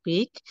plan to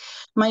speak.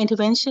 My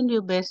intervention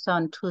will based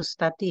on two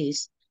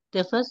studies.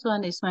 The first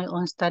one is my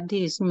own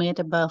studies made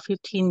about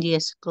 15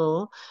 years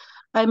ago.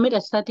 I made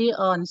a study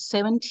on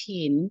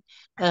 17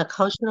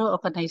 cultural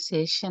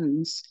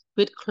organizations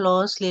with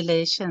close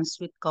relations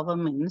with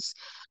governments.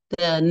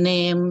 The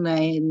name,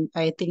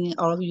 I think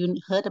all of you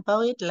heard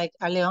about it, like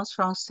Alliance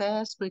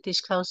Française,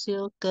 British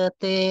Council,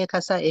 Goethe,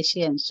 Casa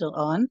Asia, and so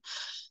on.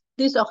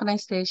 These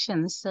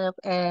organizations serve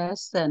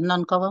as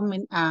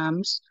non-government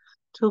arms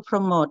to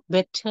promote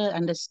better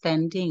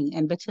understanding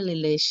and better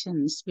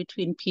relations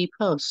between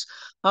peoples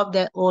of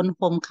their own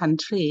home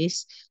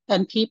countries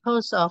and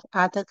peoples of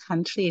other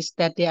countries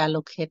that they are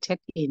located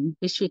in,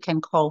 which we can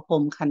call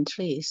home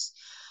countries.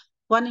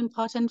 One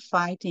important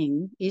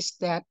finding is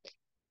that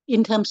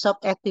in terms of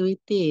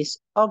activities,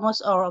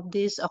 almost all of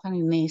these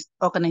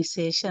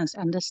organizations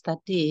under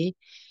study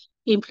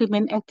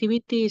implement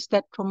activities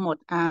that promote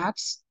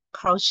arts,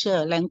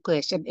 culture,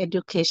 language, and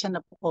education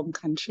of home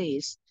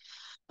countries.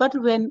 But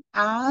when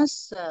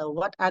asked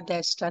what are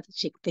their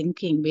strategic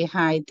thinking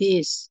behind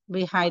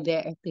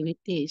their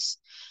activities,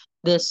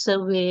 the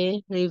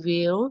survey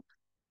revealed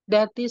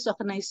that this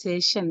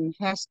organization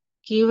has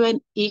given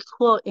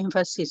equal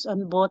emphasis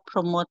on both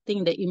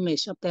promoting the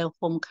image of their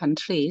home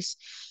countries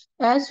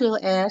as well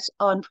as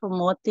on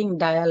promoting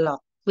dialogue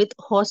with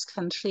host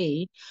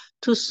country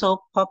to solve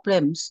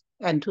problems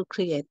and to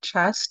create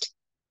trust.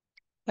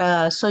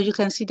 So you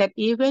can see that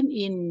even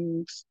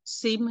in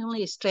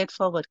seemingly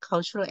straightforward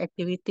cultural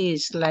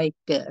activities like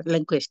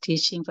language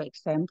teaching, for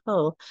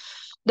example,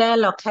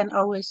 dialogue can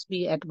always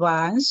be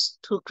advanced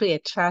to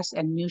create trust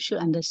and mutual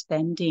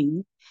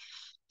understanding.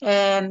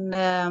 And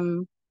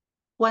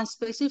one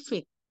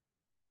specific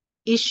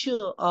issue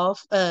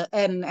of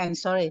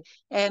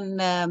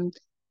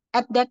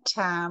at that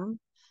time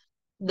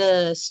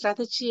the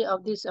strategy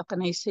of this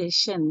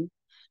organization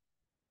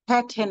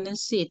had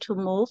tendency to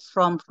move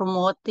from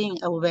promoting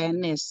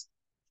awareness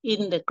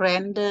in the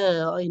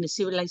grandeur or in the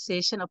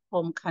civilization of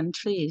home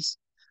countries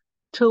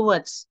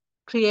towards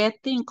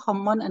creating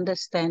common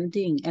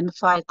understanding and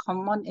find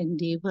common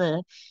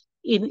endeavor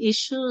in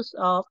issues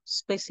of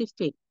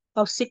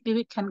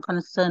significant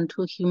concern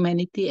to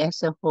humanity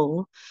as a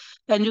whole.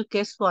 And you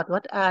guess what?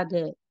 What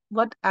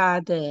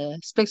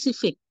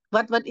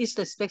is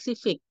the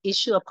specific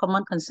issue of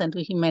common concern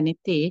to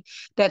humanity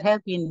that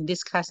have been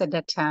discussed at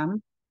that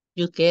time?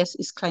 You guess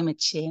is climate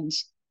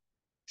change.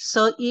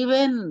 So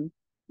even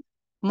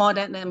more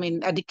than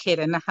a decade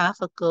and a half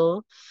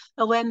ago,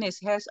 awareness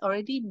has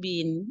already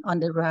been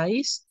on the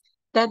rise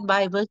that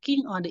by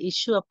working on the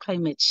issue of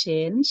climate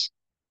change,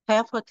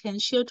 have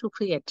potential to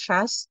create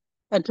trust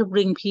and to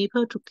bring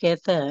people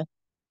together,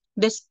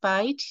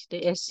 despite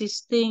the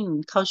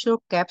existing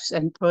cultural gaps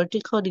and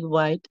political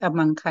divide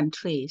among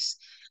countries.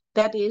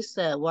 That is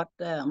what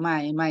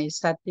my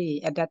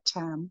study at that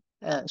time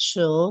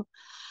showed.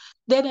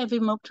 Then we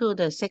move to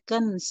the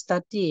second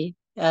study.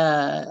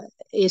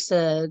 Is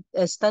a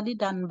study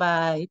done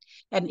by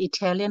an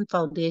Italian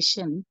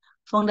foundation,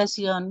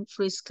 Fondazione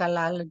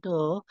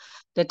Friscalaldo.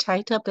 The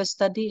title of the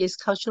study is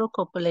Cultural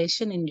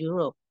Cooperation in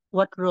Europe,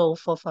 What Role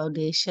for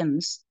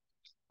Foundations?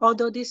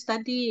 Although this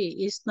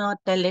study is not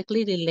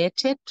directly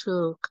related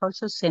to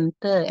cultural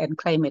center and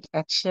climate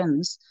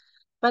actions,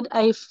 but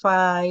I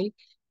find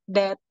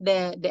that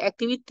the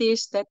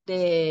activities that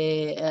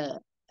they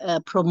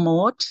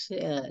promote,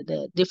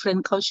 the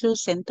different cultural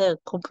center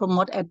could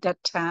promote at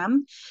that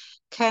time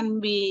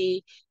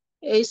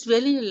is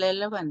very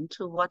relevant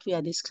to what we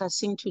are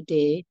discussing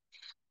today.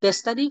 The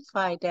study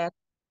find that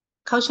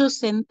cultural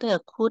center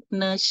could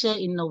nurture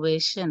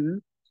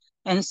innovation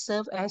and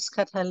serve as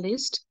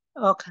catalyst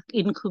or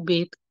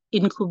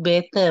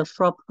incubator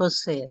for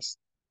process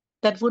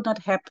that would not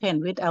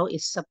happen without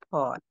its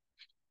support.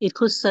 It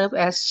could serve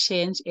as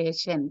change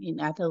agent, in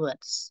other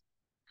words.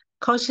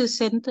 Culture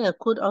Center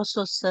could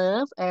also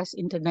serve as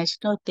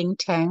international think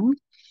tank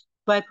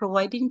by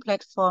providing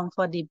platform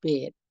for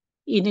debate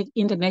in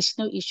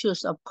international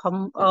issues uh,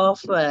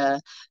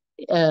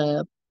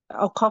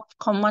 of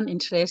common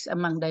interest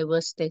among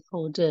diverse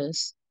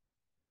stakeholders.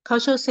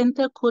 Cultural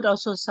Center could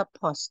also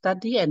support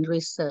study and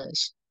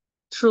research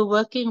through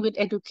working with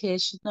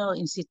educational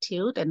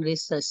institute and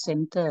research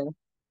center.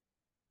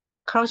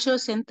 Cultural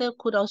Center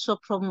could also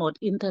promote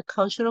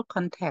intercultural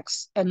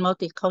contacts and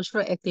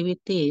multicultural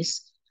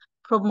activities,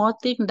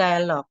 promoting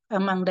dialogue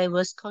among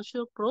diverse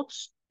cultural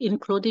groups,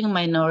 including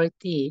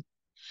minority,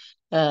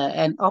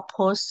 and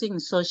opposing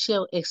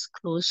social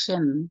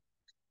exclusion.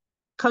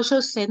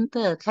 Cultural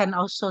Center can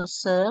also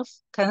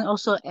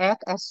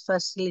act as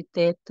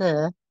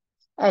facilitator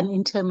and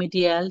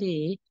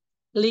intermediary,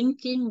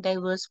 linking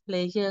diverse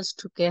players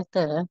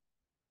together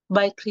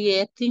by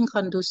creating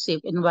conducive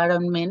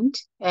environment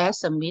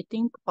as a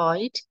meeting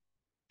point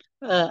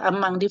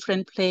among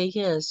different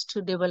players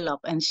to develop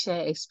and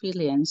share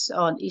experience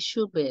on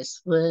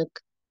issue-based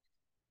work.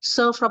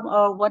 So from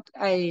all what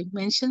I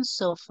mentioned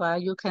so far,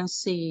 you can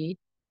see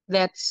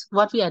that's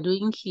what we are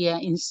doing here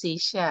in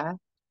SEACHA,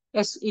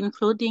 as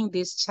including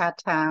this chat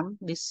time,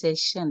 this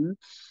session.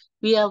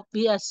 We are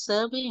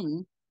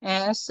serving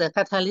as a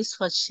catalyst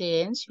for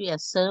change. We are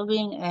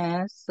serving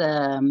as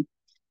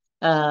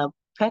a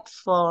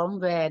platform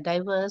where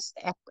diverse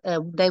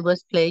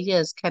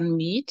players can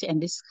meet and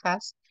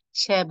discuss,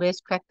 share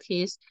best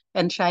practice,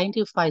 and trying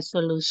to find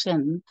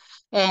solution.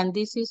 And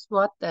this is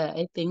what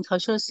I think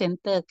Cultural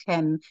Center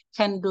can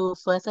do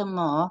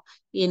furthermore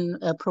in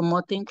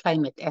promoting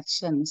climate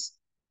actions.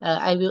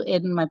 I will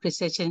end my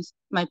presentation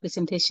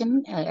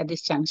at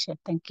this juncture.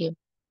 Thank you.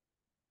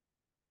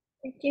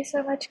 Thank you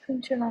so much,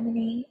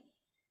 Chulamanee,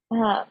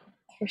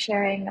 for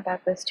sharing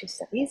about those two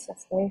studies.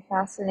 That's very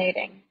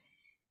fascinating.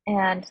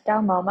 And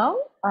Moe Moe,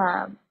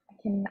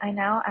 can I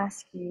now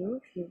ask you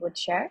if you would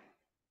share?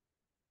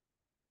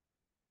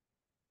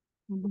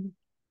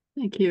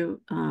 Thank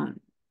you,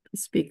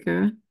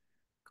 Speaker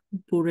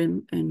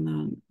Purim,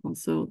 and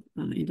also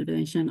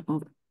intervention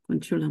of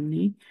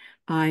Chulamanee.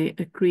 I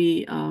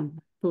agree,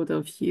 both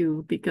of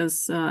you,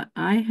 because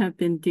I have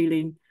been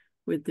dealing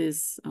with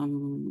this,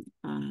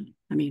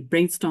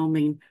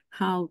 brainstorming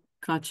how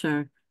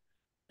culture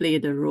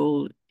played a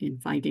role in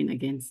fighting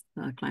against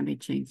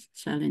climate change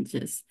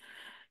challenges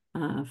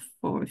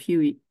for a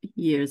few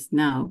years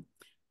now.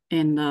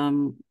 And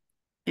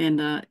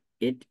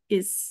it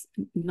is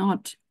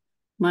not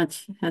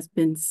much has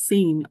been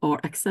seen or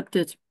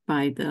accepted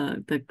by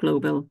the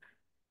global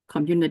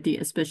community,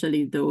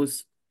 especially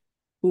those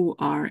who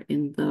are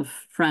in the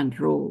front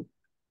row,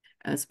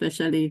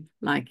 especially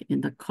like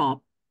in the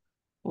COP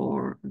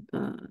or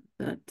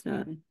that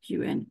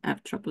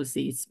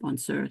UNFCCC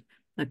sponsored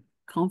the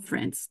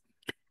conference.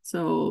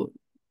 So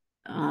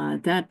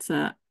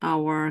that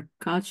our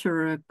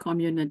cultural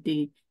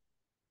community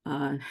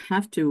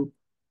have to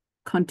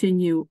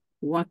continue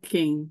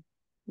working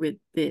with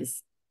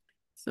this.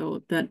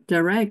 So the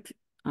direct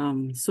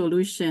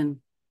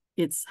solution,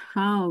 it's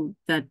how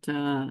that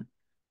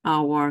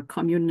our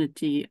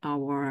community,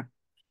 our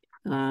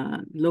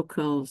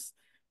locals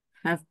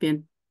have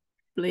been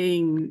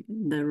playing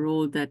the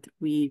role that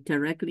we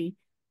directly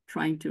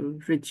trying to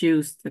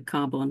reduce the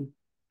carbon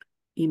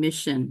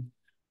emission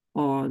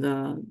or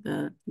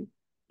the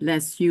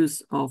less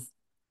use of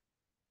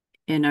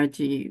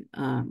energy,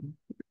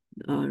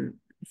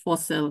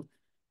 fossil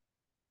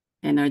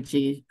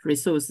energy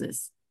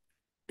resources.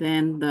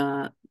 Then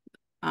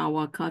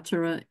our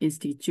cultural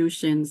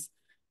institutions'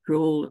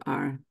 role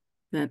are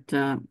that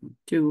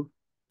to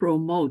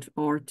promote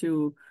or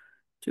to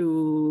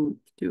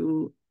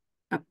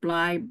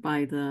apply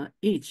by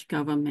each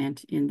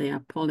government in their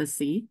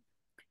policy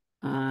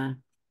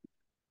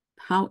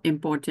how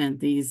important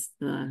these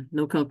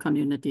local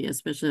community,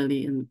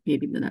 especially in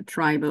maybe the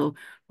tribal,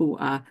 who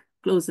are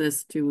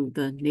closest to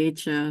the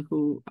nature,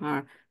 who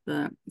are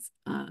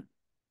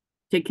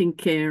taking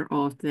care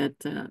of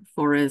that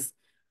forest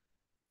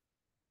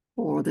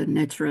or the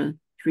natural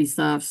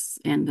reserves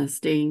and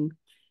staying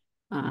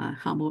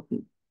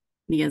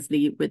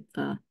harmoniously with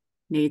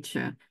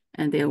nature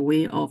and their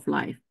way of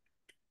life.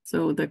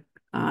 So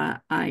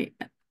I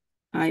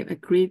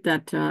agree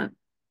that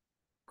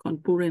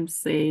Purim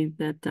say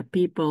that the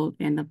people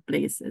and the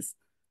places,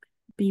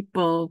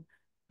 people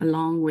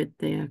along with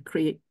their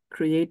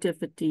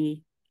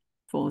creativity,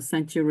 for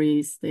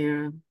centuries,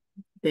 their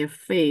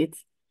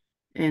faith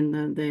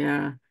and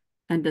their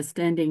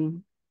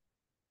understanding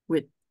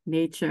with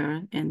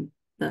nature and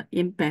the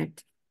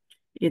impact,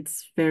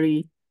 it's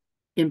very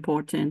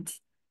important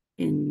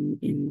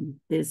in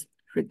this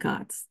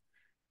regards.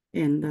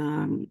 And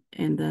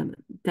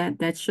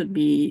that should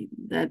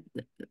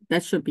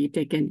be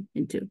taken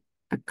into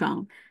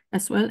account,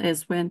 as well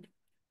as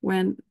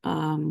when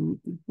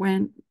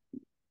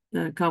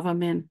the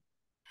government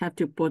have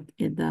to put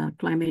in the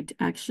climate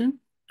action,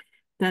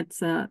 that's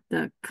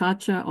the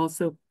culture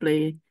also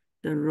play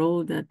the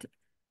role that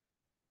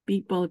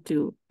people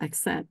to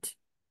accept,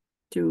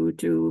 to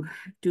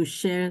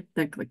share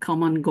the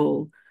common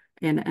goal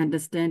and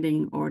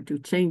understanding, or to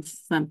change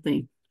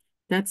something.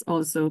 That's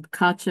also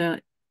culture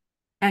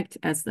act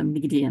as the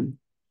medium.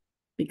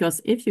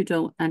 Because if you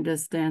don't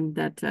understand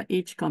that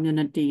each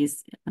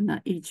communities and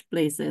each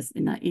places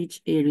in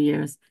each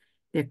areas,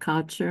 their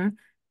culture,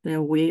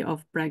 their way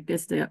of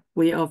practice, their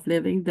way of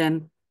living,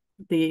 then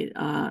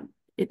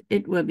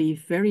it will be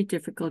very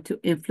difficult to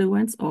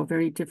influence, or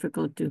very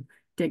difficult to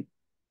take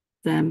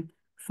them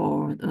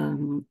for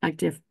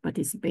active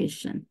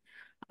participation.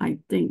 I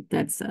think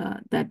that's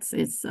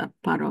it's a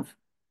part of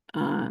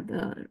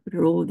the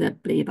role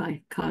that played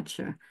by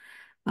culture.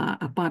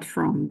 Apart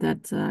from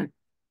that,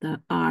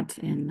 the art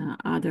and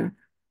other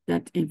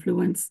that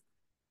influence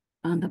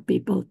on the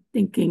people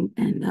thinking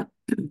and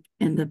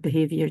and the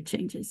behavior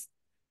changes.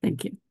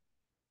 Thank you.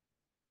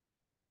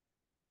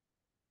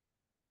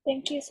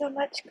 Thank you so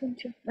much, Moe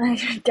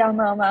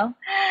Moe,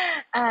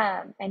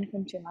 and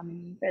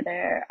Chulamanee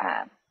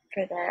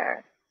for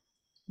their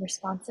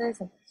responses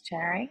and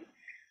sharing.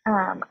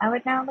 I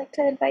would now like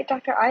to invite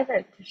Dr.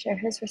 Ivan to share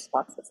his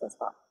responses as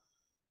well.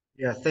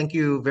 Yeah, thank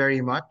you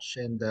very much,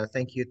 and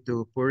thank you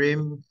to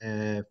Purim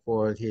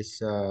for his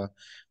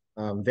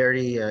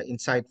very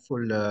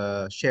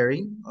insightful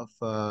sharing of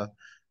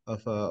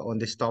on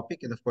this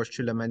topic, and of course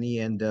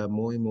Chulamanee and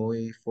Moe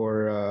Moe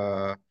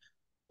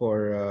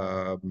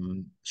for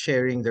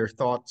sharing their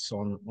thoughts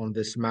on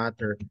this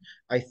matter.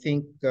 I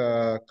think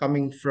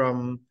coming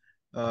from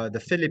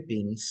the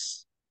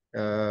Philippines,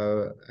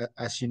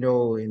 as you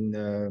know, in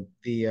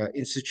the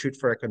Institute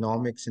for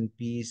Economics and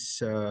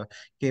Peace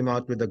came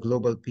out with a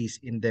Global Peace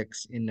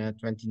Index in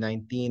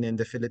 2019, and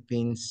the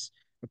Philippines,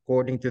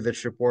 according to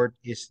this report,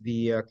 is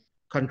the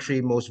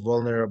country most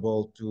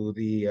vulnerable to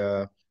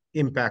the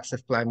impacts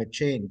of climate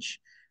change.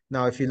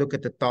 Now, if you look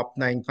at the top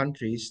 9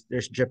 countries,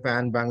 there's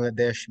Japan,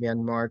 Bangladesh,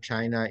 Myanmar,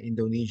 China,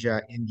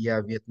 Indonesia,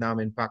 India, Vietnam,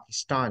 and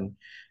Pakistan.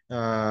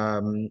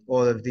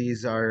 All of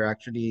these are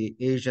actually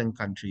Asian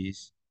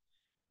countries.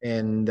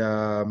 And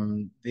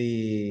and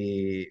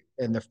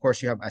of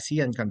course you have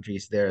ASEAN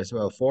countries there as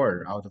well.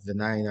 4 out of the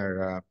 9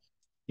 are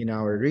in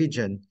our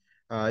region.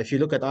 If you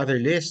look at other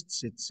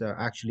lists, it's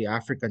actually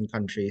African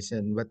countries.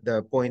 And what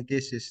the point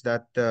is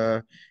that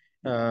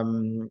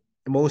um,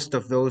 most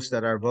of those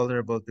that are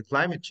vulnerable to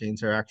climate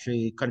change are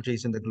actually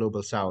countries in the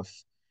global south.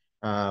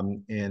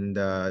 And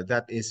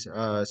that is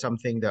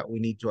something that we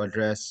need to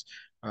address.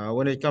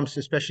 When it comes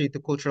especially to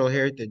cultural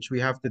heritage,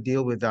 we have to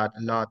deal with that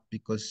a lot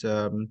because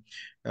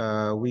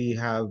we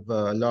have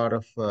a lot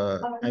of,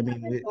 I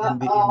mean,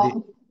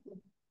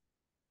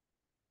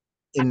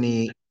 in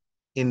the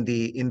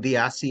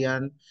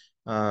ASEAN.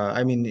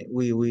 I mean,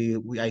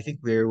 I think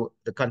we're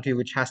the country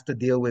which has to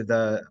deal with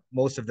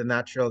most of the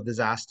natural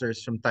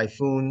disasters, from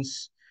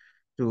typhoons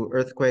to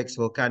earthquakes,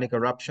 volcanic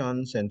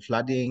eruptions, and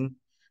flooding.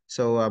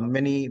 So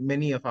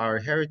many of our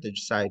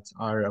heritage sites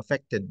are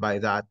affected by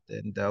that,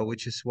 and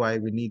which is why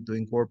we need to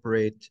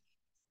incorporate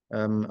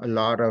a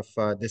lot of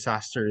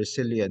disaster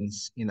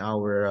resilience in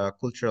our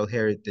cultural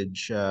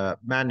heritage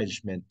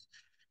management.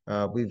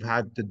 We've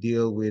had to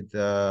deal with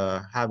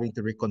having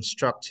to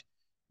reconstruct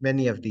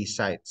many of these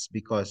sites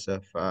because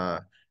of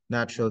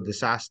natural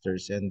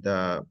disasters, and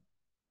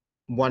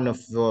one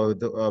of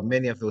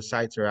many of those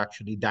sites are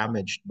actually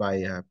damaged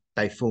by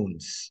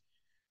typhoons.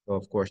 So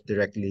of course,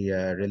 directly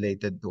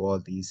related to all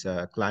these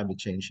climate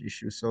change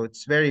issues. So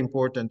it's very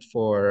important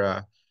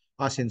for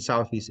us in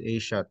Southeast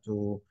Asia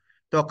to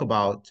talk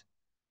about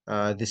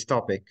this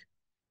topic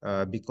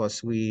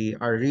because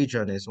our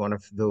region is one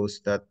of those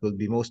that will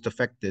be most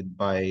affected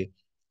by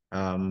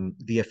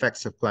the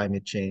effects of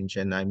climate change.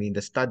 And I mean,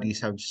 the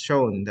studies have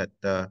shown that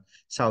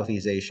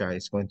Southeast Asia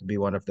is going to be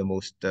one of the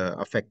most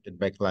affected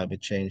by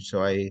climate change.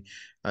 So I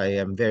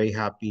am very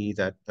happy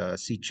that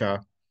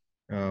SEACHA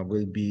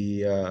will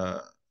be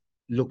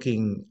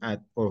looking at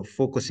or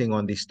focusing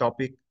on this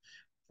topic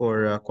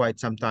for quite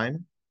some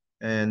time.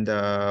 And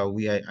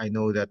I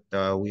know that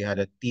we had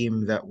a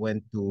team that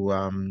went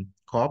to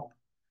COP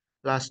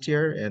last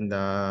year, and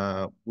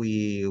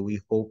we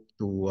hope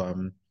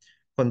to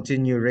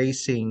continue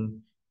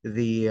raising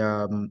the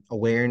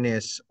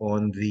awareness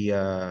on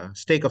the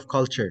stake of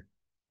culture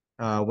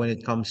when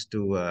it comes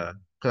to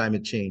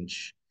climate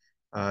change.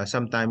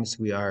 Sometimes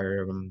we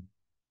are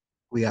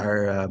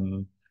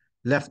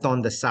left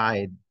on the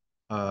side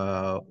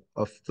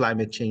of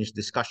climate change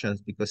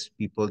discussions because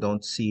people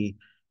don't see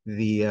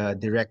the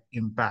direct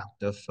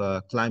impact of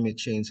climate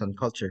change on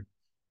culture.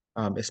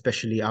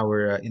 especially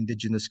our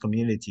indigenous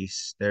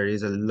communities. There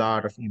is a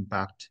lot of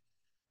impact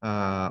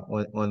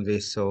on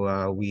this.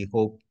 So we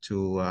hope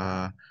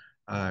to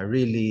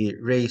really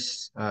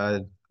raise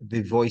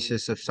the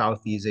voices of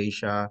Southeast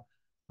Asia.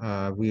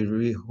 We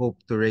really hope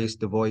to raise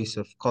the voice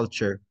of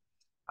culture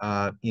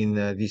in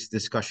these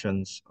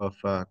discussions of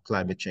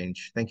climate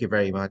change. Thank you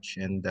very much.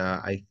 And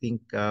I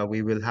think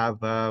we will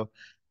have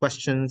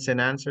questions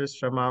and answers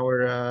from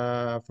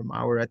our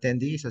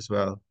attendees as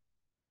well.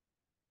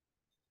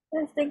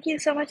 Yes, thank you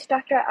so much,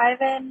 Dr.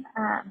 Ivan.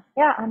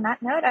 Yeah, on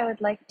that note, I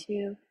would like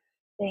to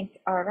thank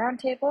our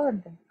roundtable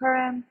and thank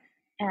Purim,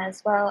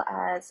 as well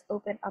as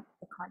open up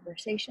the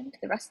conversation to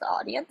the rest of the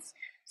audience.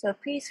 So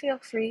please feel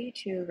free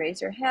to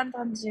raise your hand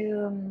on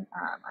Zoom,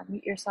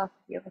 unmute yourself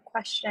if you have a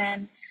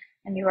question,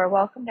 and you are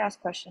welcome to ask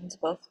questions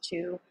both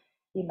to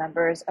the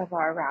members of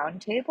our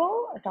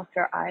roundtable,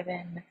 Dr.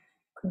 Ivan,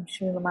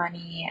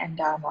 Chulamanee, and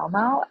Moe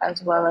Moe,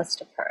 as well as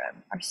to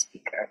Purim, our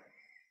speaker.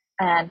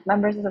 And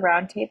members of the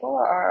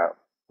roundtable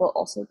will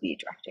also be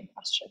directing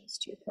questions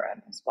to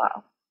Purim as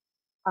well.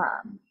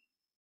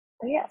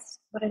 But yes,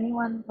 would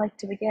anyone like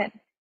to begin?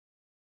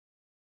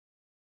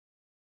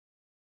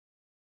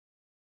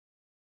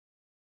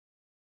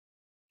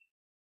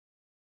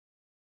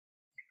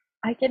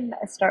 I can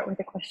start with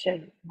a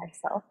question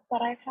myself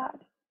that I've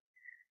had.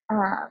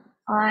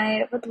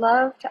 I would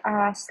love to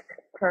ask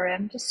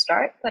Purim to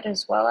start, but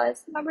as well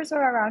as the members of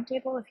our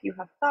roundtable, if you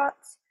have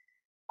thoughts.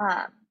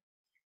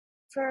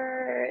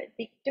 For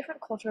the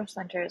different cultural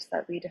centers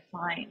that we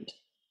defined,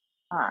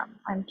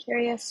 I'm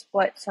curious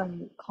what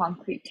some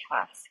concrete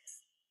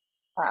tasks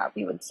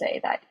we would say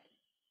that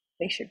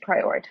they should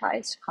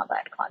prioritize to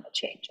combat climate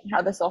change, and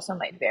how this also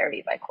might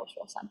vary by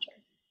cultural center.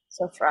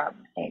 So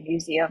from a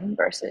museum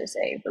versus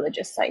a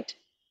religious site,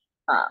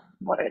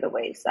 what are the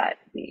ways that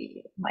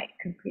we might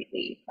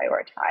concretely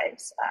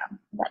prioritize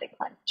combating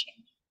climate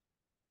change?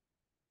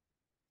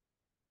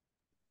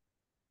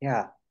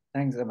 Yeah,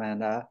 thanks,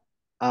 Amanda.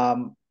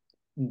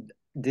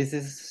 This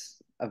is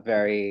a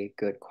very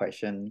good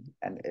question,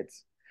 and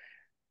it's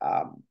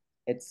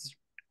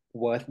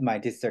worth my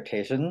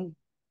dissertation,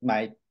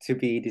 my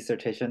to-be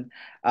dissertation,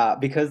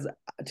 because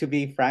to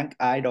be frank,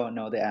 I don't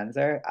know the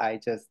answer. I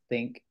just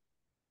think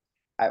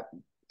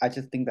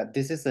that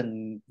this is a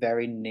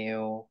very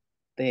new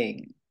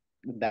thing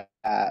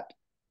that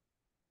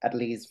at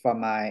least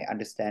from my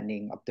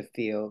understanding of the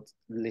field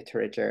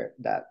literature,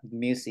 that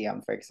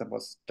museum, for example,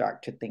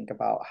 start to think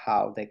about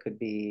how they could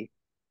be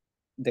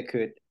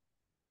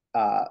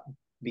a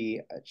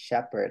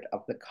shepherd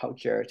of the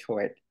culture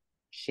toward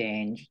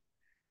change,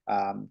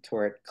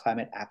 toward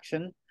climate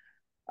action.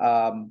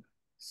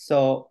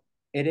 So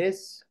it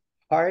is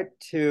hard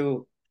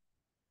to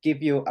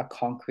give you a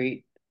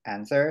concrete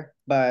answer,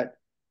 but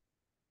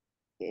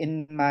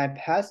in my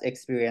past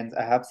experience,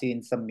 I have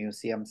seen some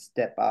museums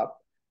step up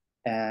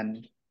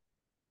and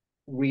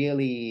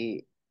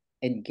really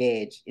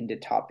engage in the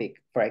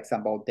topic. For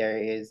example, there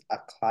is a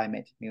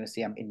climate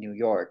museum in New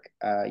York,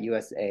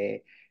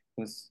 USA,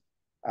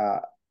 uh,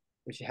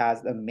 which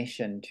has a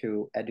mission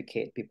to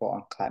educate people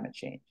on climate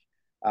change.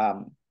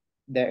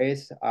 There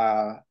is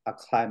a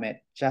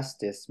climate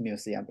justice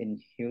museum in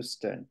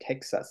Houston,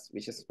 Texas,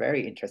 which is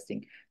very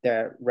interesting.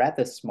 They're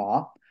rather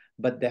small,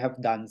 but they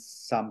have done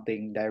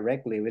something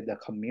directly with the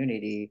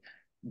community.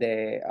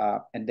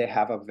 And they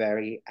have a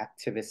very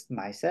activist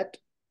mindset,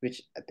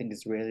 which I think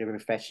is really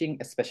refreshing,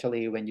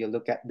 especially when you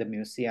look at the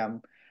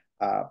museum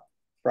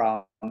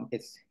from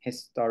its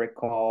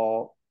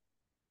historical,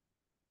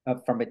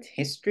 from its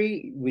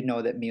history. We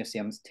know that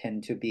museums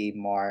tend to be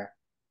more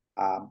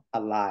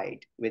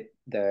allied with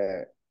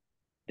the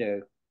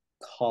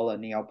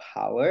colonial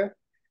power.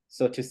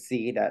 So to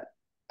see that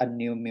a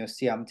new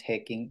museum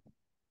taking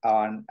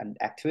on an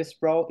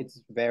activist role,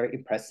 it's very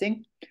impressive.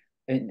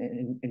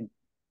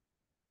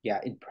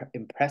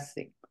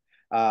 Impressive.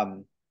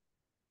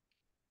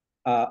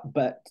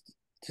 But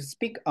to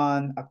speak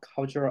on a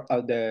cultural,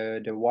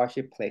 the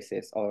worship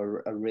places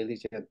or a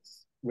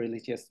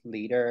religious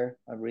leader,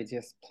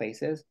 religious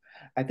places,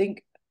 I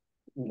think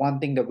one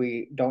thing that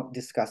we don't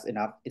discuss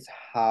enough is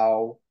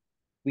how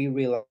we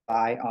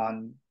rely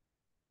on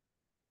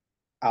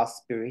our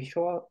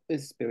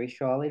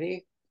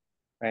spirituality,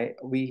 right?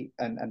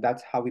 And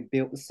that's how we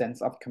build a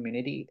sense of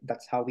community.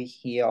 That's how we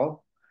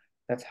heal.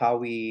 That's how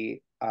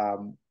we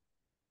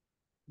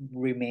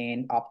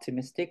remain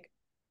optimistic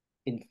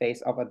in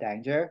face of a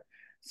danger.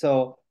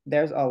 So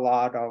there's a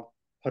lot of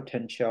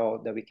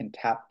potential that we can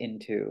tap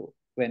into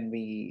when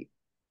we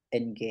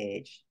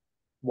engage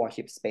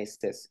worship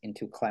spaces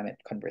into climate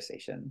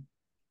conversation.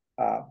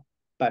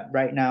 But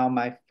right now,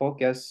 my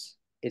focus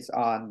is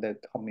on the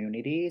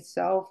community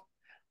itself.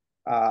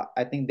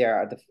 I think they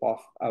are at the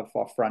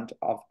forefront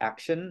of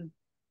action,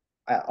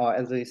 or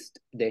at least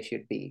they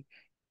should be.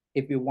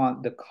 If you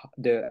want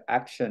the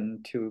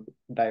action to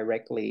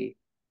directly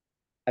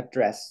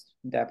address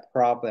that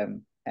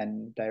problem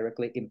and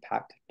directly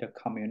impact the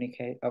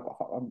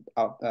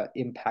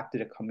impact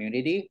the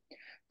community,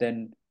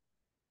 then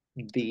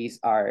these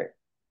are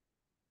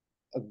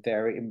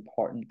very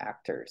important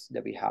actors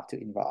that we have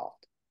to involve.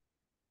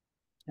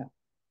 Yeah.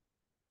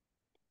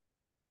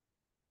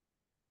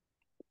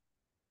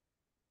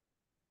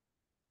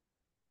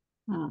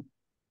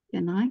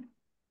 Can I?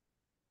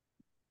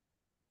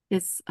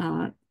 It's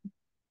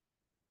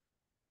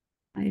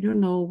I don't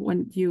know,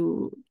 when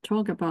you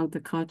talk about the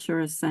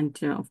cultural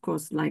center, of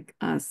course, like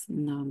us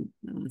in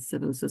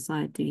civil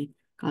society,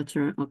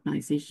 cultural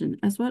organization,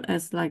 as well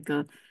as like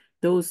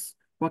those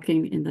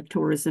working in the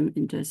tourism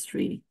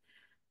industry,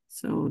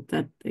 so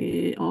that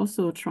they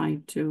also try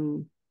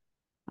to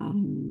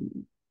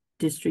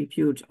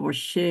distribute or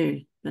share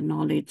the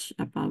knowledge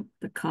about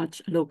the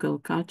culture, local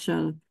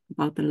culture,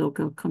 about the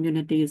local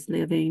communities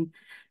living,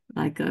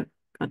 like a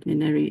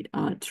culinary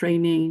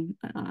training,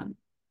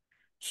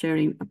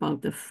 sharing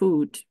about the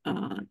food,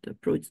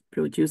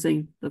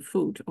 producing the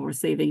food or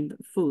saving the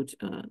food,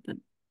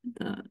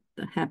 the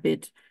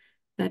habit,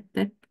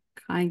 that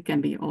kind can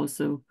be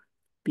also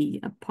be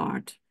a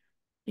part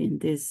in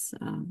this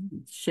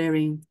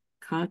sharing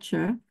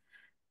culture.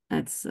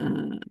 That's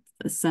the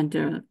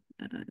center,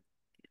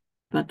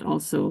 but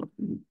also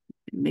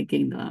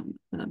making the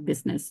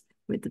business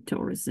with the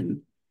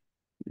tourism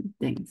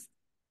things.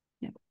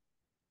 Yeah.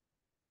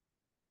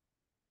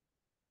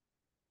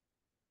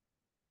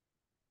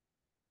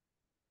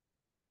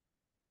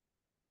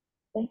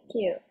 Thank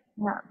you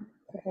for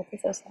both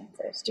of those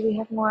answers. Do we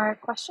have more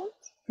questions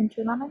from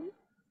Chulamanee?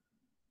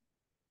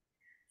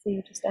 So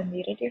you just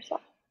unmuted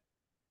yourself.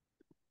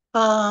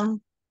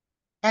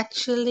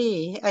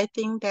 Actually, I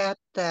think that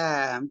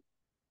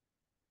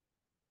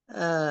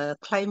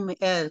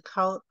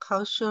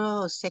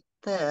cultural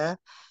sector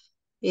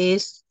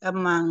is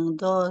among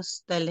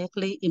those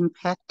directly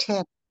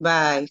impacted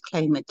by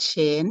climate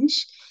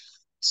change.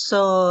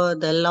 So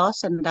the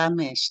loss and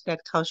damage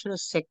that cultural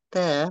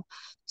sector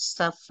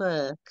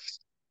suffer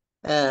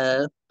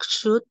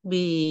should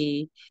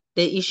be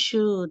the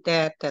issue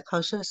that the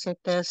cultural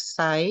sector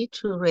side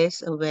to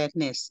raise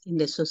awareness in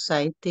the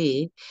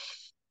society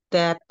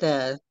that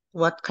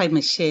what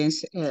climate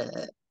change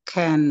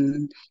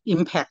can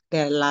impact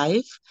their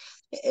life.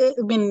 I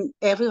mean,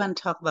 everyone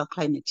talk about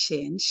climate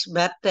change,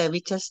 but we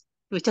just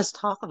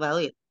talk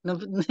about it.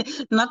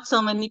 Not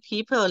so many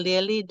people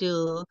really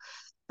do.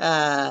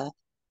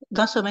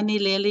 Not so many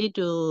really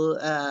do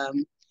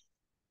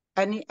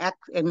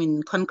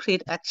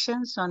concrete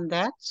actions on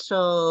that.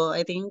 So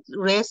I think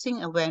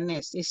raising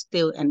awareness is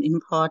still an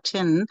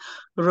important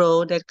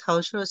role that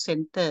cultural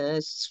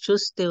centers should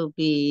still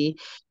be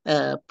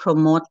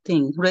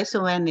promoting. Raise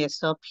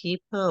awareness of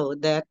people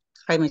that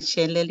climate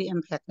change really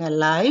impact their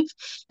life,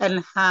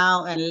 and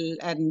how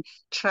and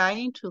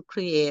trying to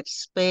create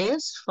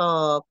space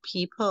for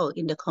people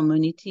in the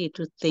community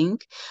to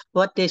think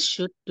what they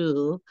should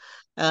do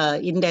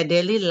in their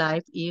daily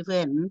life,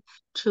 even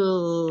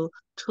to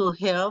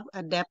help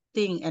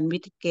adapting and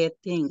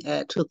mitigating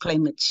to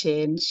climate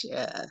change.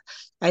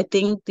 I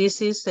think this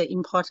is an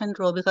important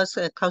role because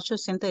culture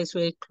center is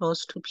very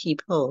close to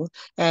people,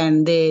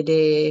 and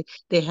they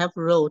have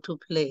role to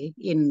play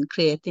in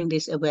creating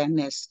this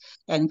awareness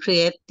and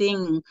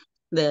creating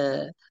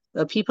the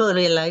people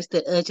realize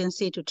the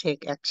urgency to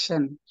take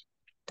action.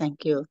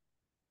 Thank you.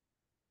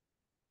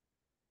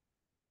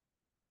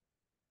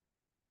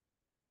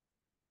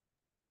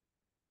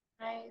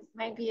 I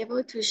might be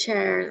able to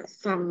share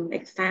some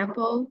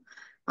example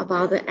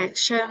about the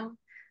action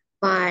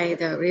by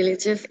the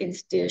religious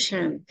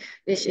institution,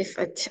 which is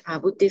a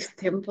Buddhist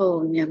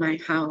temple near my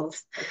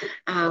house.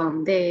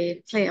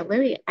 They play a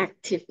very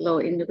active role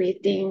in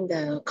leading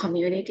the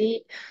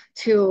community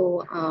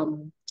to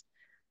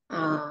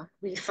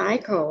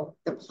recycle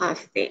the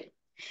plastic.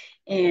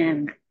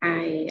 And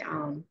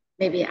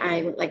maybe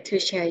I would like to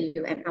share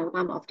you an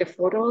album of the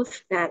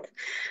photos that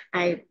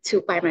I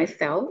took by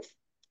myself,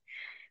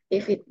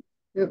 if it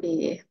will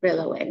be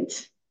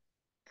relevant.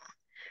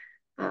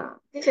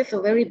 This is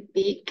a very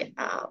big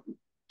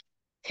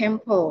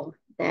temple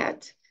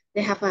that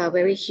they have a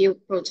very huge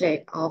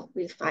project of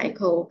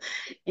recycle,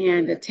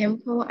 and the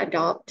temple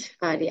adopt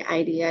the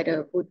idea,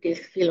 the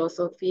Buddhist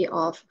philosophy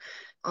of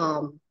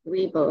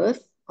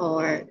rebirth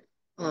or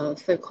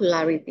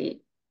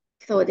circularity.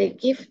 So they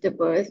give the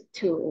birth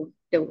to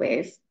the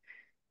waste,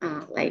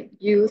 like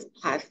used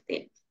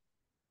plastic,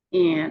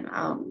 and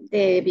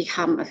they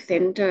become a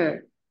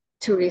center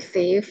to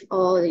receive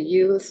all the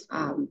used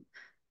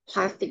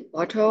plastic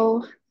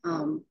bottle,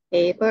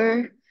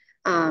 paper.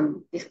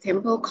 This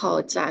temple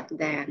called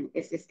Jagdan.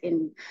 It is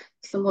in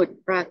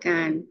Samut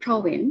Prakan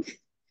province.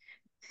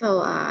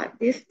 So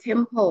this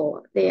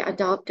temple, they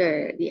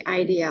adopted the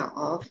idea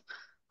of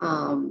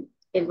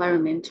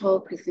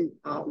environmental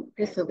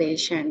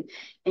preservation.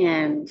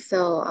 And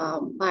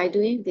so by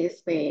doing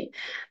this way,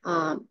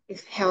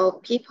 it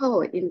helps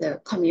people in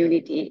the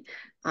community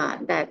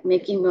that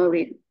making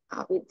merit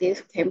with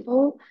this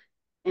temple,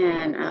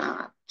 and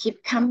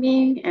keep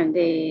coming, and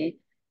they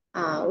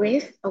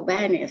raise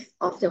awareness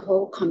of the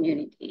whole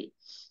community.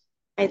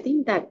 I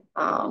think that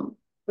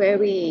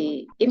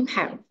very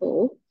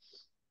impactful,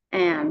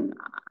 and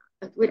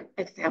a good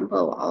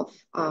example of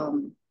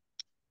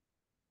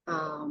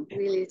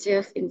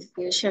religious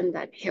institution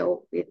that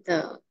help with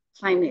the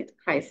climate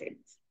crisis.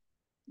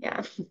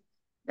 Yeah,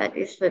 that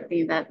is the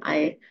thing that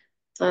I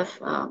just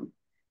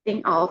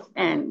think of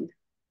and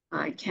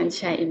I can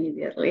share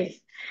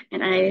immediately.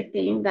 And I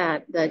think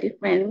that the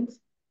different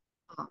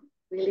um,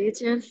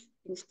 religious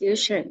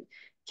institution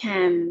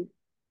can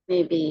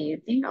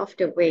maybe think of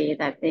the way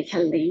that they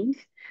can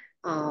link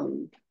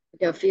um,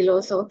 the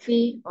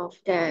philosophy of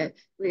the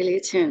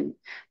religion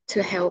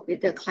to help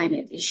with the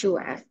climate issue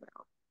as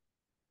well.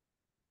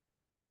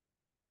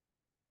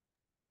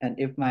 And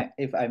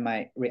if I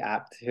might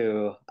react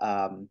to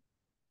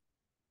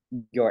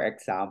your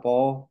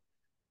example,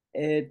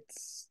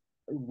 it's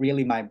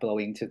really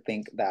mind-blowing to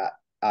think that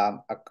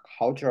a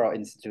cultural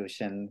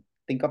institution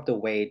think of the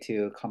way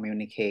to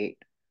communicate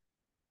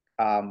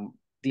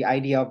the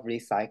idea of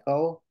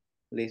recycling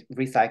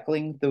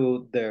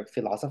through the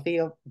philosophy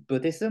of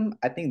Buddhism.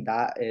 I think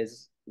that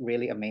is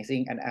really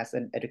amazing. And as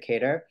an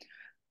educator,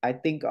 I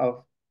think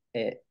of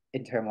it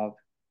in terms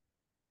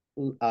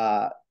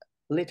of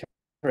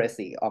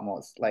literacy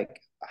almost,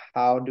 like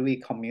how do we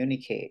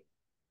communicate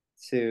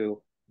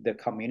to the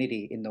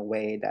community in a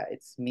way that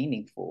it's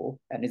meaningful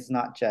and it's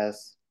not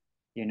just,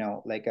 you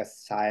know, like a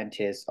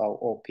scientist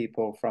or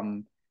people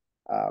from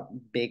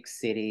big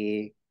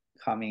city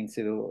coming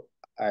to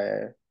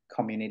our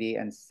community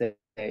and say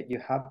you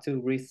have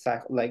to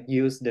recycle, like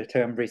use the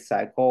term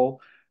recycle,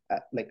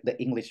 like the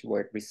English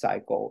word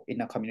recycle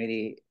in a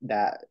community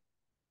that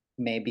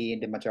maybe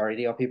the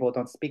majority of people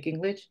don't speak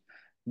English,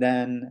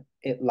 then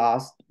it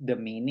lost the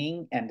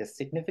meaning and the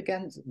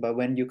significance. But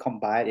when you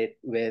combine it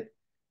with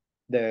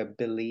the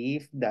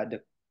belief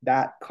that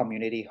that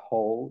community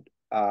hold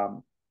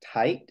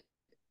tight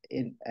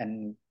in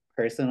and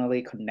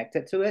personally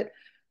connected to it,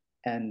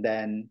 and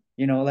then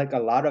you know, like a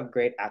lot of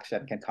great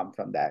action can come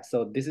from that.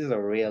 So this is a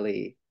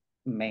really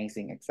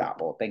amazing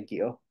example. Thank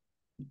you.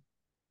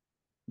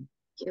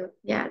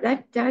 Yeah,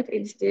 that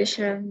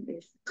institution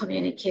is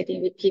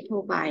communicating with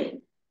people by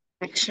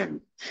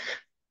action.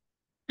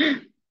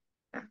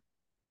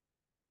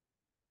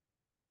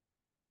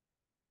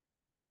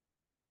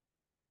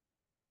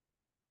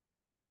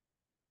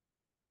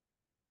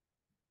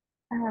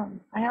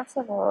 I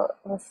also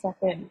will step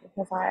in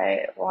because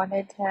I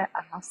wanted to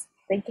ask,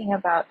 thinking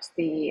about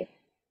the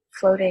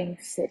floating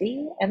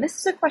city, and this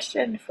is a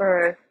question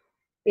for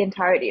the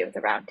entirety of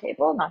the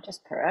roundtable, not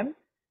just Purim,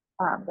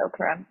 though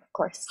Purim, of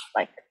course,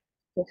 like,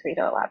 feel free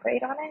to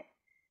elaborate on it.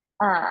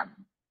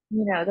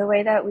 You know, the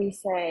way that we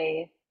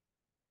say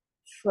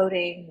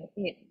floating,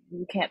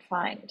 you can't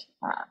find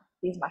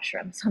these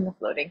mushrooms on the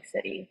floating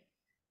city.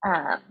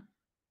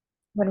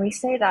 When we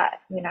say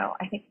that, you know,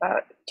 I think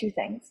about two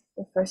things.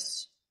 The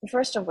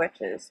first of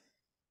which is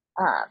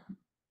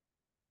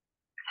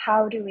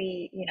how do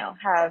we, you know,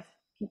 have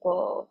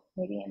people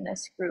maybe in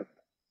this group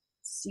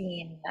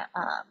seen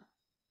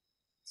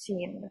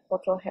seen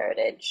cultural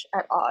heritage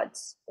at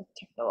odds with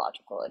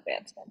technological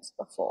advancements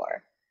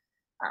before?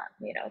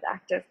 You know, the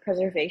act of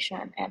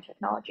preservation and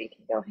technology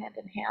can go hand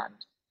in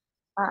hand.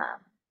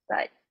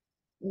 But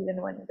even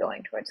when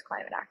going towards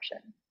climate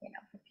action, you know,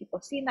 have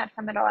people seen that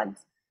come at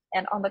odds?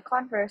 And on the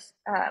converse,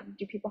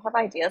 do people have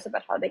ideas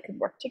about how they could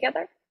work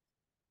together?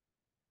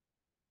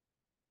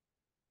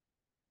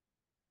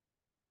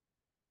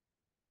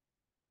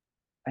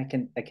 I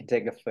can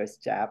take a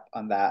first jab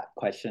on that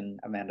question,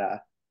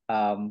 Amanda.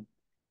 Again,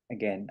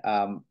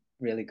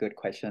 really good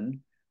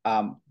question.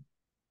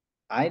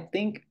 I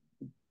think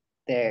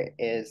there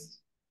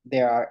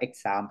are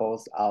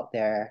examples out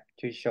there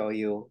to show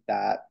you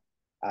that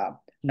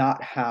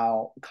not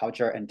how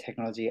culture and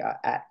technology are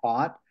at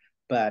odds,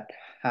 but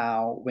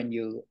how when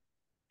you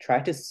try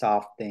to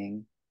solve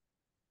a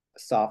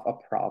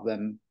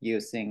problem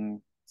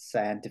using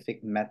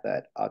scientific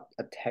method or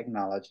a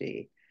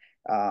technology,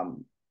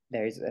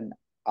 there is an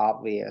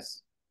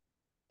obvious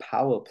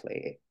power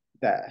play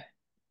that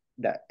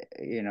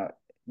you know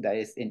that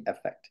is in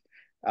effect.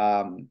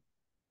 Or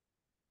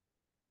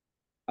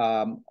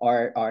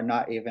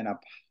not even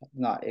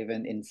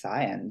in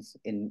science,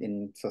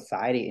 in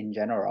society in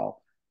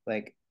general.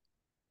 Like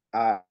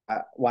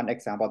one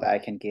example that I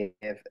can give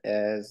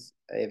is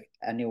if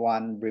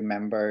anyone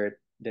remembered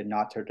the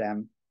Notre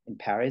Dame in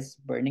Paris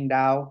burning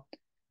down,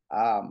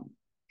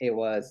 it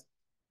was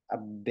a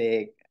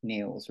big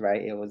news,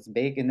 right? It was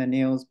big in the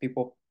news.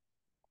 People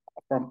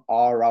from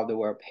all around the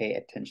world pay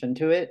attention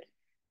to it.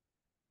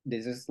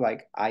 This is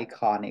like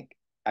iconic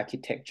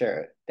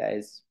architecture that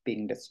is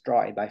being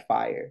destroyed by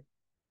fire.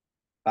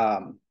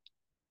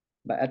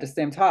 But at the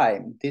same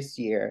time, this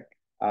year,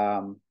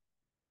 a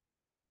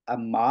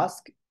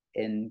mosque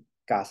in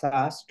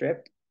Gaza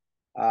Strip,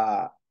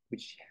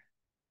 which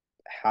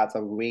has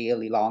a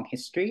really long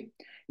history,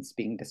 it's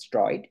being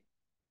destroyed.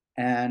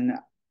 And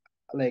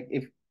like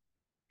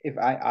if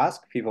I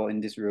ask people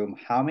in this room,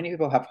 how many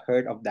people have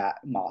heard of that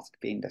mosque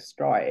being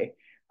destroyed?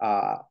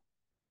 I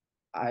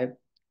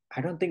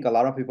I don't think a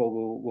lot of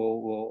people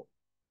will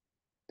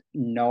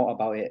know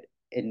about it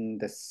in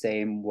the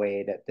same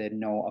way that they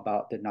know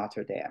about the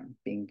Notre Dame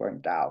being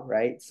burnt out,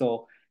 right?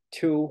 So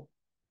two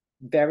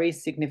very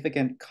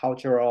significant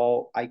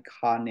cultural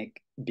iconic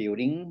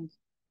buildings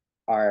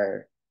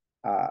are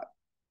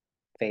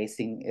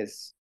facing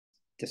is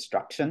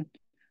destruction.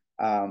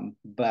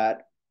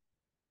 But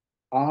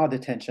all the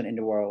tension in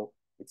the world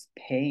is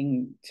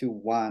paying to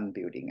one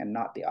building and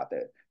not the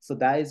other. So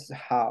that is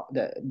how,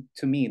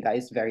 to me, that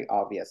is very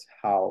obvious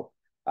how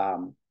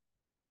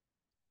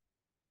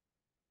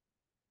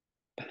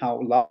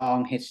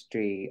long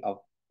history of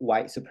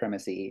white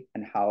supremacy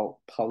and how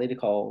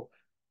political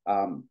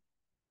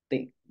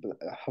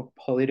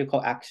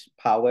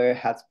power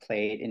has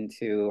played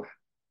into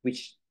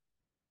which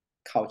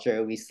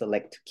culture we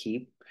select to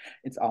keep.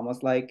 It's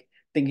almost like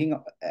thinking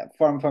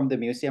from the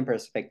museum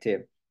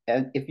perspective.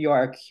 And if you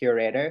are a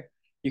curator,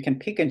 you can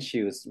pick and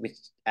choose which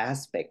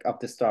aspect of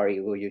the story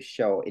will you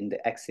show in the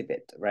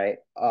exhibit, right?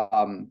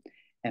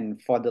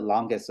 And for the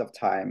longest of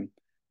time,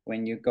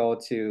 when you go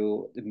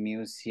to the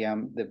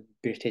museum, the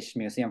British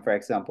Museum, for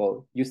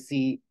example, you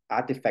see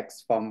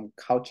artifacts from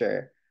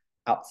culture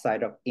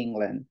outside of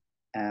England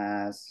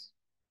as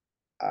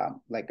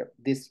like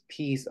this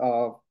piece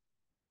of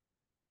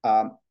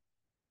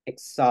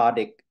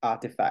exotic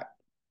artifact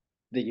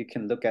that you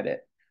can look at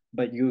it,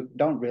 but you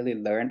don't really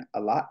learn a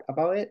lot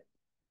about it.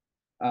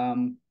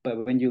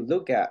 But when you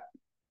look at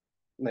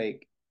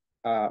like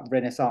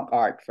Renaissance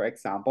art, for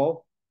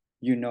example,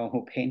 you know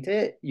who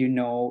painted, you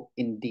know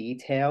in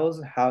details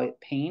how it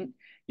paint,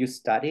 you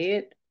study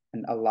it,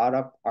 and a lot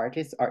of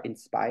artists are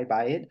inspired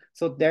by it.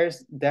 So there's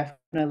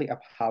definitely a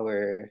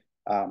power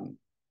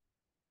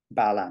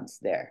balance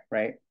there,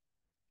 right?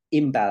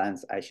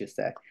 Imbalance, I should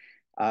say.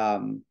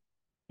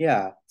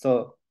 Yeah,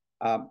 so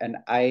and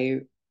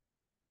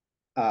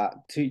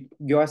to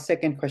your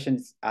second question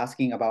is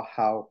asking about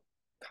how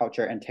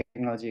culture and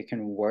technology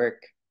can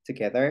work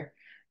together.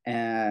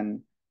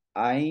 And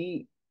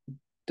I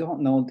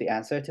don't know the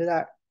answer to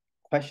that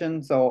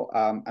question. So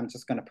I'm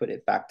just gonna put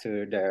it back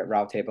to the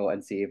roundtable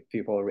and see if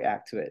people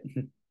react to it.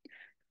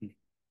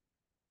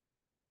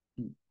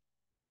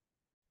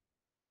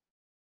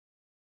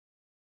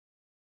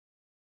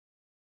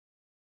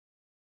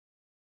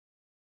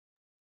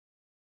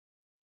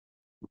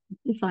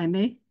 If I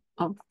may.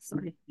 Oh,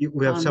 sorry.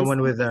 We have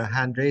someone with a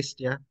hand raised,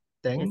 yeah?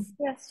 Teng?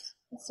 Yes,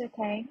 Mr.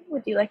 Tang,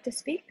 would you like to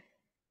speak?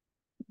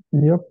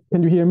 Yep.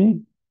 Can you hear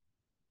me?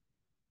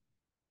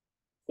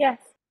 Yes.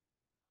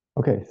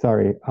 Okay,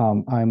 sorry.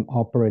 I'm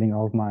operating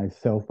off my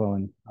cell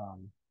phone.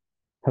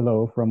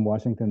 Hello from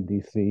Washington,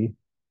 D.C.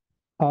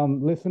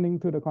 Listening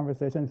to the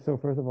conversation. So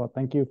first of all,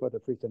 thank you for the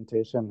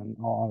presentation and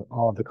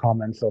all the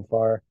comments so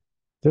far.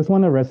 Just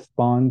want to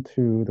respond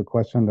to the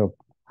question of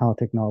how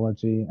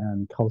technology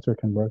and culture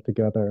can work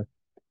together.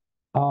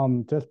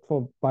 Just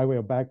by way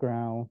of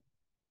background,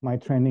 my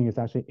training is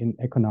actually in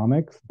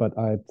economics, but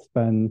I've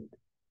spent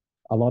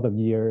a lot of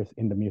years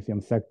in the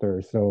museum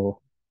sector. So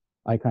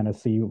I kind of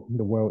see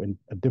the world in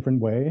a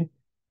different way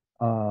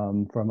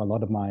from a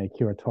lot of my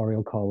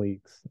curatorial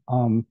colleagues.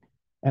 And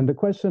the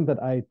question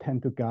that I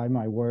tend to guide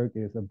my work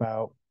is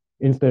about,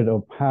 instead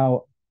of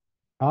how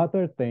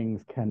other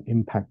things can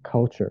impact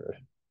culture,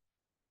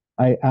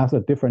 I ask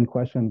a different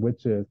question,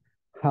 which is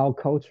how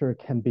culture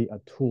can be a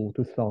tool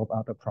to solve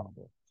other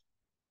problems.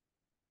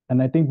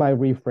 And I think by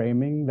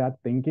reframing that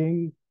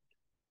thinking,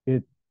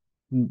 it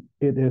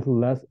is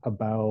less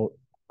about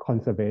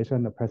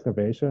conservation or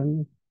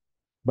preservation,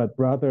 but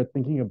rather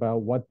thinking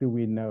about what do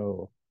we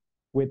know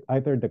with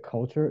either the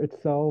culture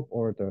itself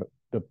or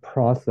the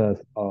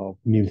process of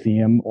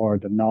museum or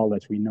the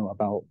knowledge we know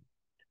about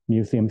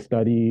museum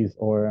studies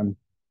or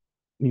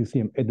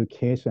museum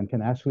education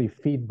can actually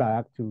feed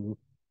back to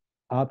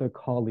other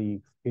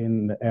colleagues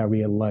in the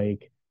area,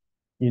 like,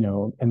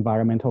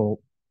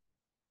 environmental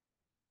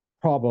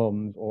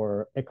problems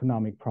or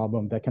economic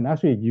problems that can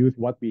actually use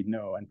what we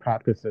know and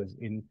practices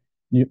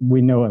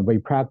we know and we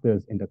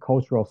practice in the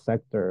cultural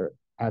sector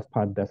as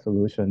part of that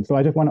solution. So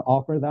I just want to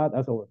offer that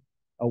as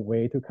a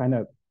way to kind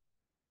of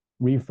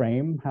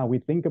reframe how we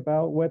think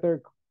about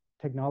whether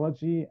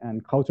technology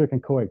and culture can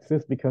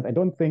coexist, because I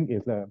don't think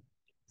it's a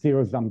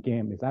zero-sum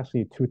game. It's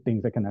actually two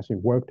things that can actually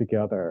work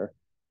together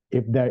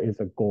if there is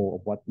a goal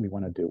of what we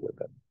want to do with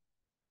it.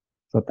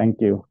 So thank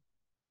you.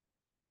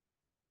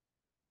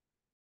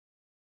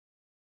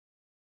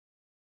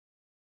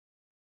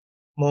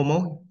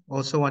 Momo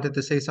also wanted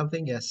to say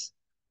something, yes.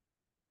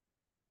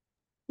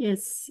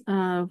 Yes,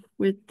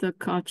 with the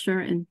culture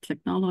and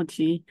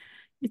technology,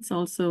 it's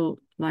also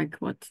like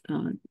what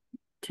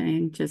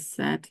Tang just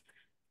said.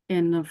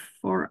 And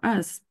for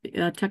us,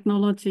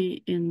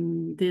 technology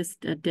in this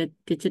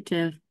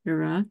digital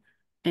era,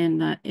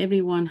 and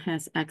everyone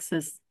has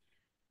access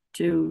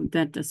to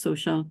that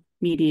social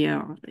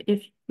media.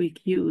 If we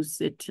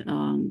use it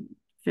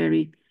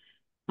very,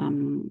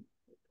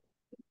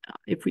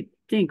 if we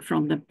think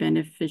from the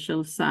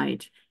beneficial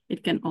side,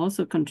 it can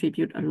also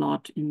contribute a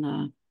lot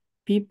in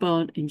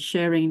people in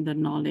sharing the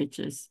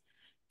knowledges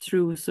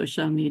through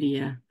social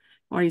media.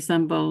 For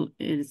example,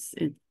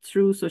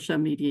 through social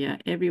media,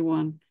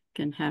 everyone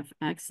can have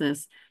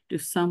access to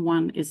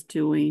someone is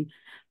doing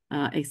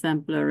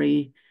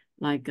exemplary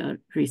like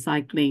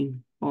recycling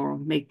or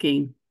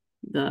making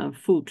the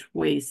food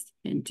waste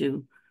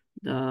into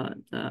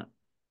the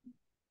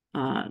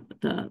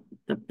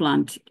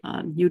plant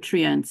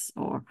nutrients,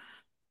 or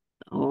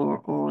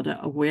the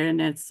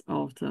awareness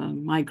of the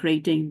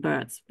migrating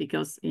birds,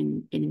 because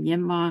in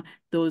Myanmar,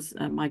 those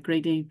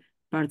migrating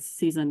birds,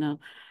 seasonal,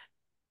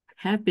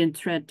 have been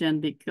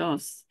threatened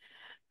because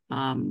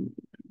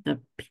the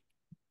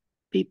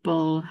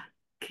people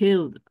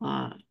killed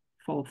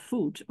for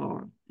food,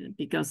 or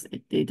because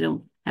they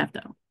don't have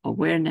the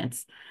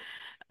awareness.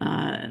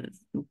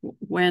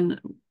 When,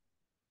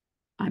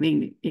 I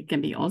mean, it can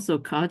be also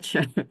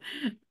culture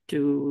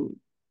to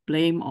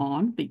blame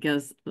on,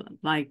 because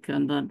like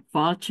the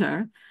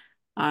vulture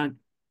are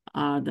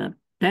the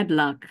bad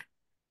luck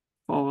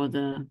for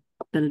the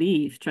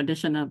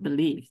traditional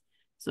beliefs.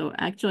 So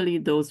actually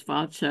those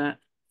vulture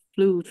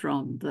flew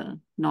from the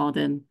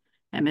northern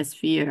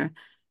hemisphere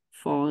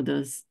for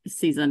the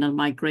seasonal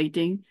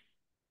migrating.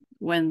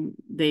 When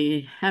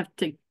they have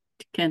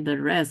taken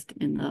the rest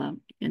in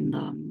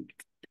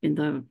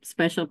the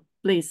special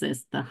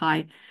places, the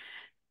high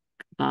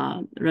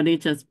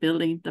religious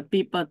building, the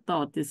people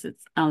thought this is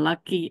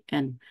unlucky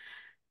and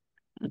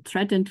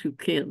threatened to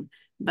kill.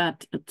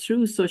 But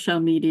through social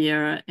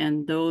media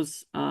and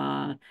those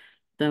the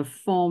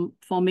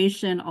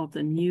formation of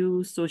the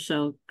new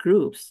social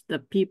groups, the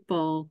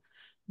people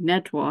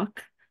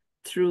network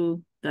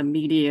through the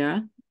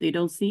media. They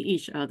don't see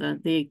each other.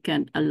 They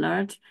can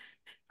alert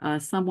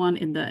someone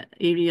in the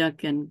area,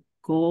 can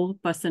go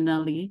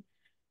personally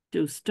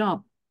to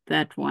stop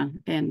that one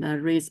and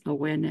raise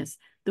awareness.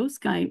 Those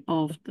kind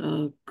of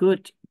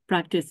good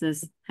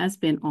practices has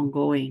been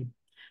ongoing,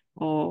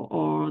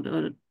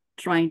 or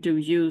trying to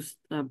use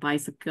the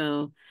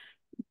bicycle,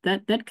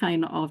 that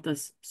kind of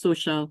the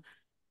social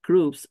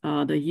groups,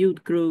 the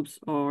youth groups,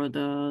 or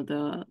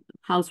the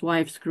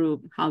housewives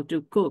group, how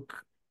to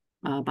cook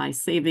by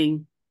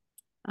saving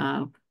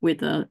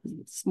with a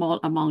small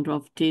amount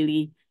of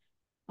daily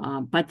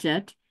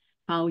budget,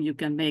 how you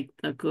can make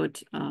a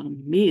good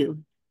meal.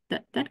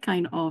 That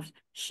kind of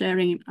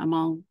sharing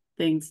among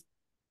things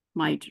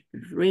might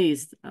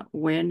raise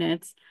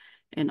awareness,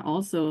 and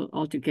also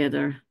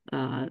altogether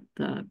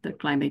the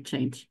climate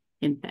change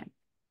impact.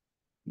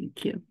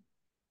 Thank you.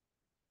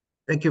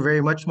 Thank you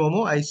very much,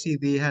 Momo. I see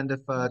the hand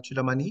of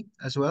Chulamanee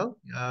as well.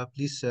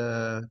 Please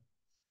go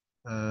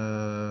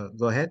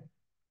ahead.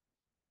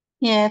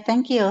 Yeah,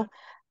 thank you.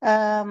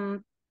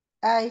 I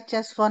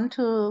want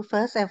to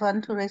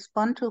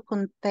respond to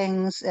Kun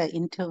Teng's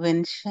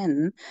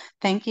intervention.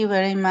 Thank you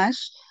very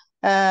much.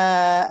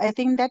 I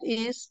think that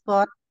is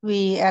what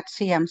we at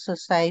Siam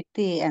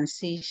Society and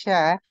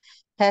SEACHA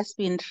has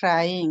been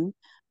trying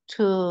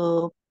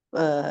to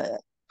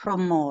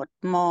promote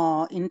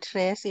more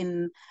interest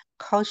in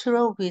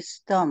cultural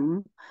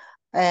wisdom,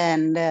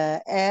 and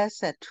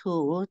as a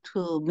tool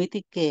to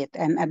mitigate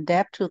and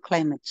adapt to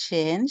climate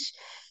change.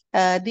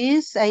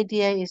 This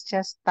idea is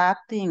just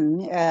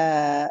starting,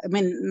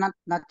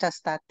 not just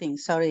starting,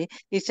 sorry,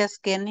 it's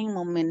just gaining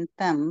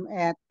momentum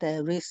at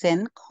the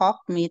recent COP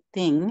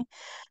meeting.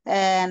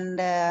 And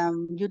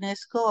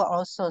UNESCO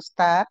also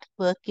start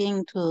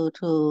working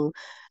to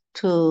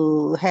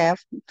have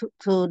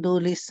to do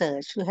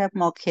research, to have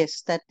more case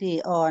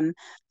study on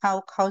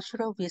how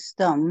cultural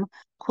wisdom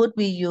could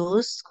be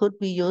used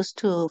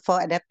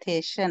for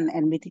adaptation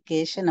and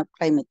mitigation of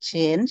climate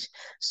change.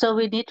 So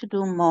we need to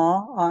do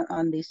more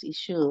on this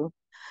issue.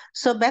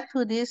 So back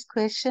to this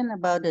question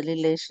about the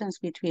relations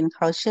between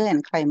culture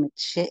and climate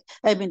change,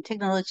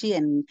 technology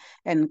and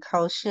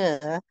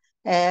culture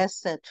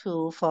as a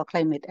tool for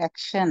climate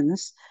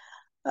actions.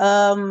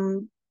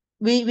 Um,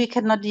 we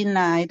cannot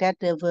deny that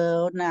the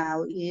world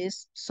now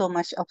is so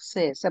much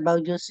obsessed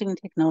about using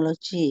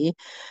technology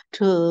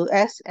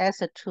as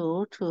a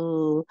tool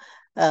to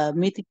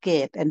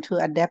mitigate and to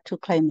adapt to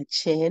climate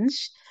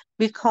change,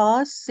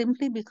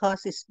 simply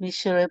because it's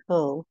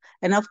measurable.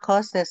 And of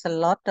course, there's a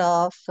lot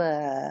of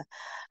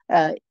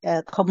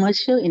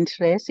commercial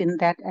interest in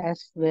that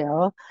as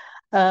well.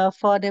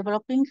 For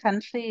developing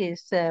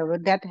countries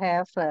that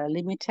have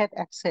limited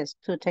access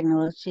to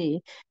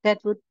technology,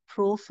 that would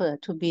prove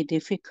to be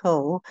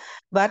difficult.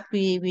 But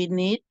we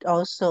need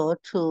also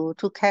to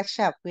catch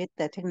up with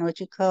the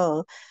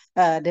technological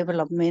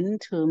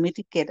development to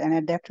mitigate and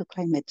adapt to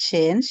climate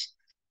change.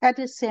 At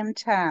the same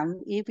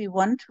time, if we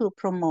want to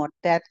promote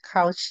that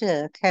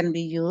culture can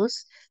be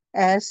used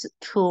as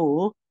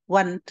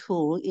one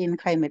tool in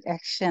climate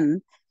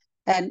action,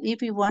 and if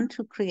we want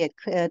to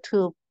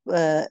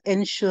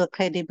ensure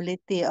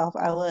credibility of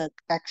our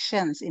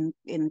actions in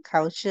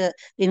culture,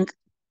 in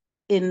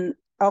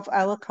of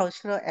our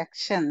cultural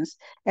actions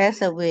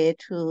as a way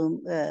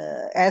to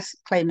as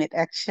climate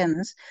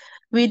actions,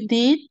 we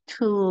need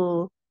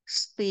to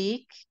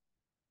speak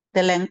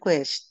the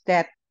language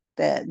that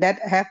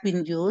have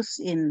been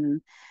used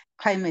in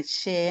climate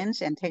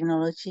change and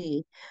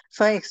technology.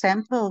 For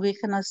example, we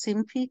cannot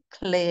simply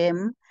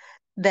claim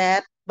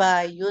that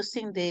by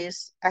using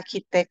this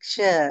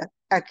architectural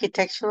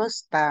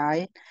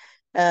style,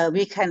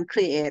 we can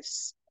create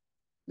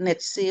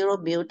net zero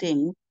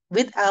building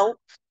without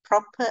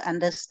proper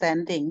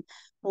understanding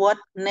what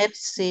net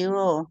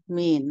zero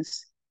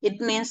means. It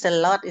means a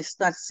lot. It's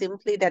not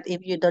simply that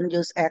if you don't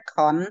use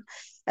aircon,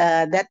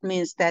 that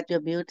means that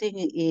your building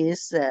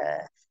is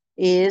the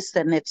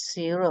net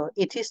zero.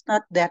 It is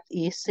not that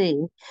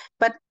easy.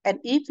 But and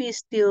if we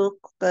still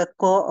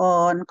go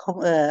on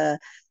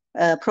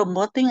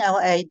promoting our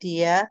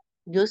idea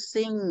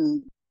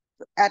using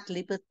at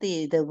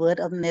liberty the word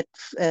of net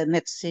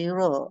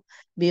zero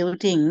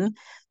building,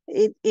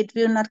 it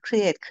will not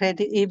create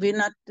credit. It will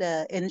not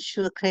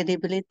ensure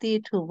credibility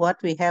to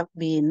what we have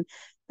been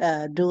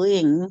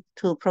doing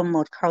to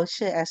promote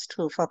culture as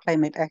tool for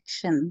climate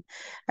action.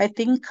 I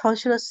think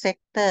cultural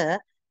sector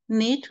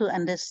need to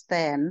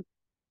understand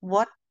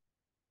what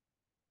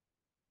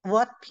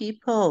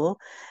people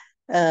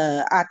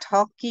are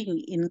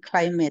talking in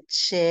climate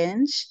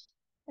change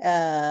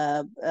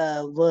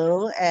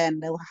world,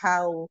 and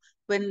how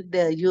when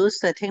they use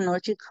the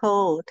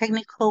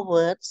technical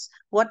words,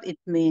 what it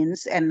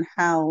means, and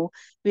how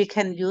we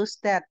can use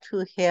that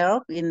to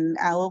help in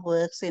our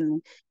works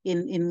in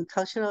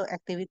cultural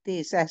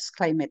activities as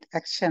climate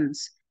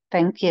actions.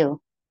 Thank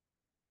you.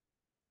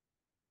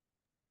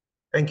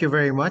 Thank you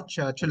very much,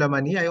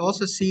 Chulamanee. I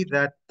also see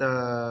that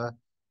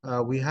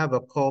we have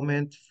a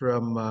comment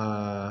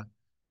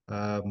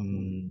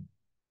um,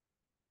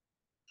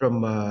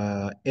 from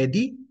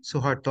Eddie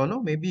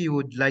Suhartono. Maybe you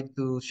would like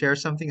to share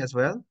something as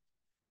well,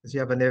 because you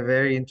have a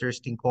very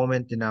interesting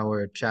comment in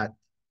our chat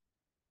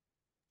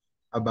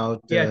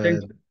about. Yes,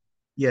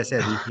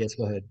 Eddie. Yes,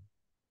 go ahead.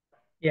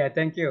 Yeah,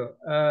 thank you.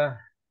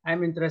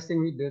 I'm interested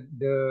with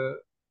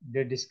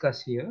the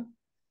discuss here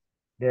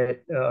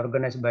that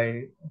organized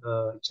by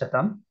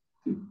Chatham,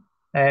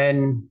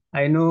 and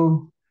I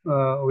know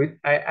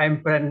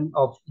I'm friend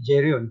of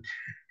Jerion.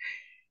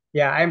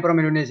 Yeah, I'm from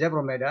Indonesia,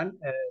 from Medan.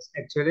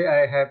 Actually,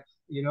 I have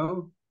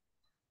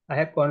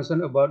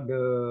concern about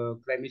the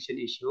climate change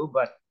issue,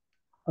 but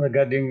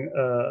regarding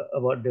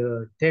about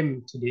the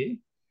theme today,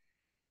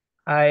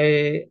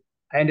 I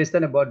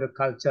understand about the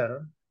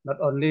culture, not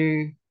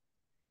only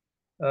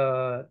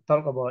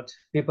talk about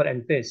people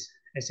and place,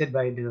 as said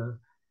by the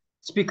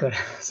speaker.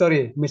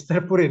 Sorry,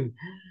 Mr. Purim,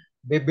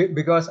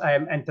 because I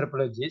am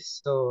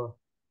anthropologist. So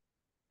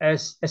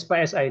as far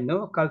as I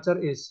know, culture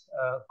is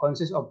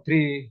consists of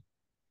three.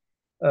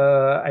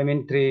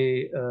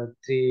 Three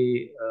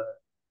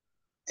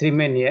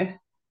men. Yeah.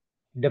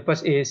 The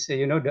first is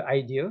the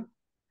idea,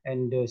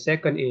 and the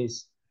second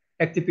is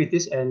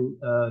activities, and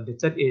the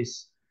third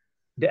is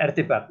the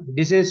artifact.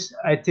 This is,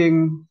 I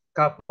think,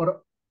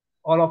 cover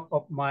all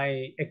of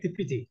my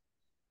activity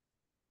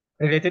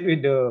related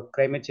with the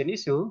climate change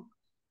issue.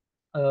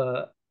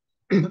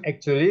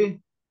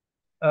 Actually,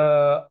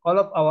 all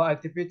of our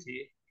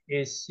activity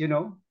is,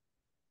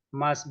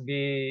 must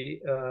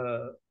be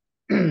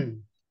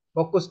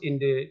focused in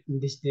the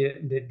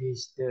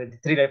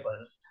three level.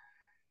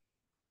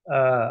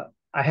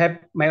 I have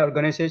my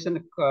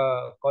organization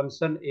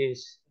concern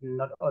is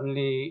not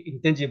only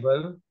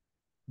intangible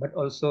but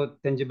also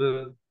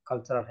tangible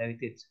cultural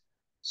heritage.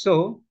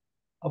 So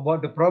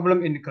about the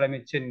problem in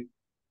climate change,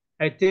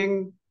 I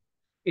think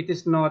it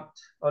is not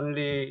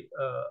only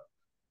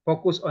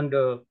focused on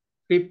the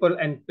people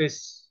and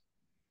place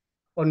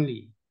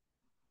only,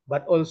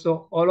 but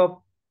also all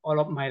of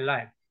my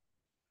life.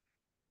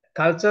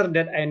 Culture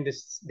that I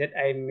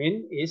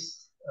mean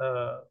is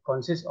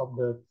consists of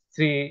the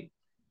three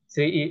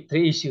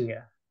issue.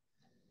 Yeah.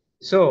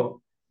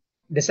 So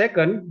the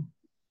second,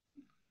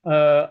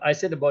 I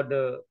said about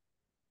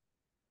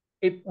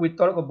if we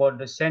talk about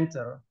the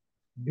center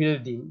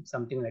building,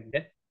 something like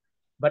that,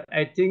 but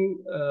I think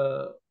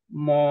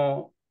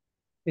more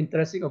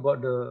interesting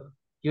about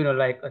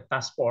like a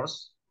task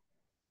force,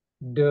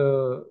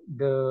 the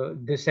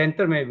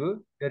center, maybe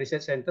the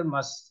research center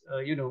must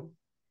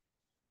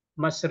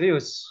must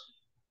serious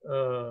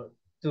uh,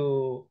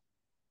 to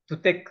to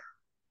take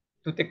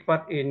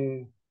part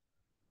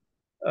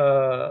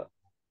uh,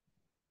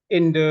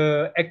 in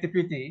the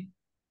activity.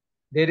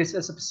 There is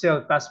a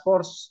special task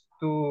force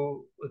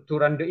to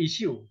run the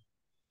issue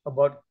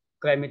about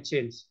climate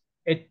change.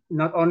 It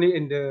not only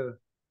in the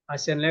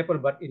ASEAN level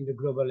but in the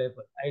global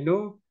level. I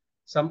know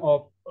some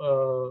of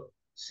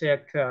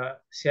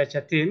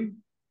SEACHA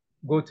team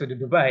go to the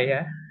Dubai,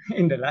 yeah,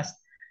 in the last,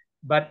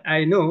 but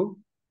I know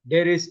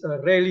there is a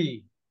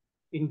rally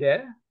in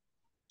there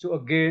to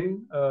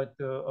again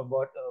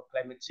about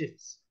climate change.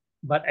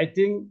 But I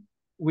think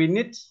we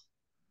need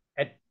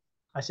at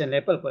ASEAN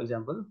level, for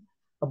example,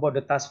 about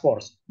the task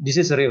force. This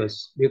is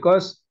serious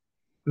because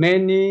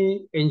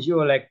many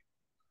NGO like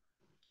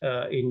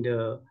in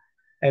the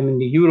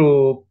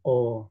Europe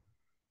or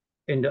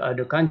in the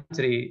other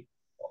country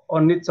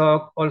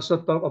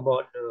also talk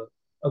about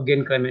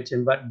again climate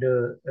change, but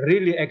the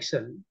really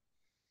action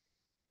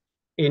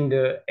in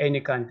the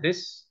any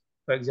countries.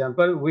 For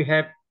example, we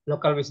have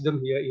local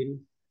wisdom here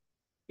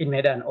in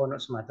Medan or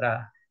not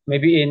Sumatra.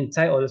 Maybe in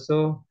Chai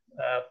also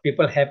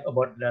people have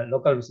about the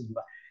local wisdom.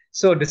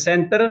 So the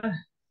center,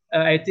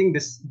 I think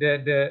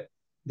the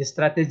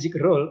strategic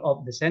role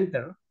of the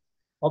center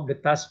of the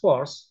task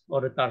force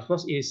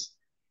is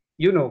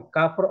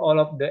cover all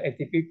of the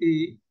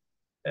activity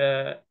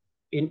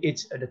in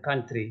each of the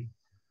country.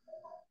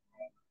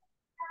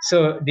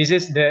 So this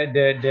is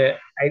I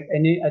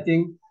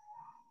think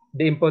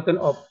the importance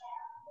of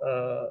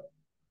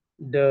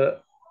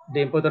the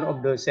importance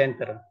of the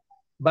center.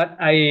 But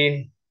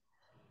I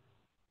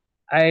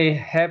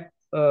have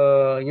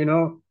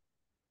the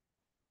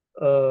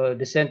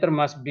center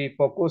must be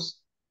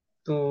focused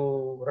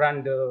to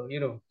run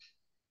the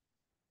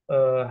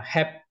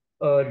have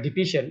a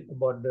division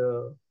about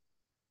the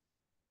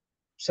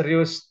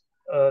serious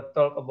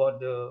talk about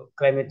the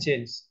climate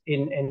change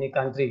in any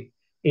country,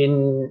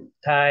 in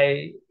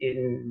Thai,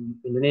 in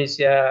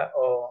Indonesia,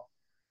 or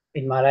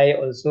in Malay,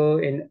 also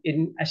in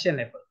Asian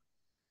level.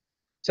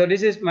 So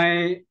this is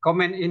my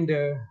comment in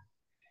the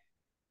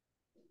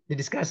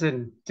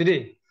discussion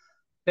today.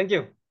 Thank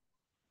you.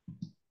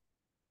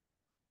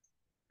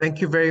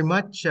 Thank you very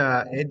much,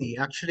 Eddie.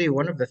 Actually,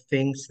 one of the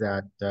things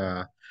that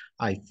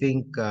I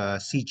think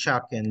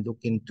SEACHA can look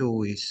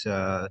into is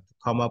to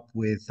come up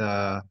with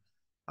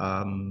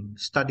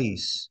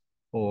studies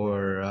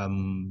or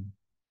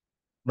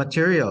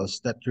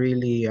materials that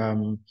really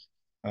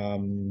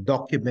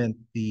document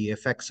the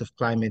effects of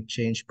climate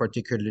change,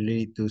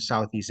 particularly to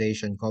Southeast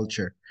Asian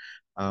culture.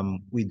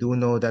 We do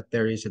know that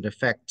there is an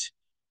effect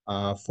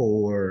of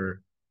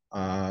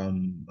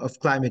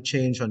climate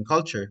change on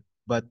culture,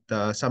 but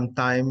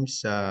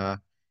sometimes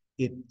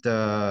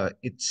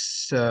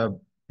it's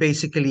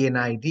basically an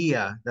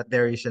idea that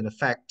there is an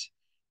effect,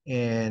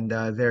 and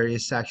there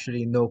is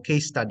actually no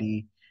case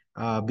study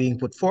being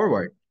put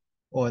forward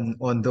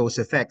on those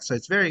effects. So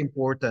it's very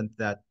important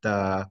that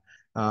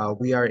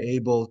we are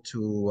able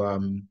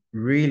to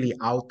really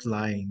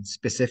outline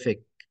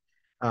specific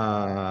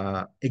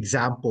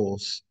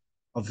examples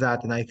of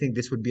that. And I think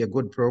this would be a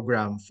good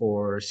program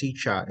for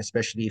SEACHA,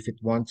 especially if it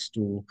wants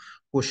to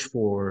push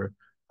for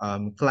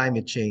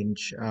climate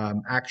change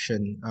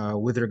action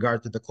with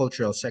regard to the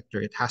cultural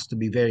sector. It has to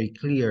be very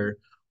clear,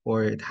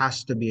 or it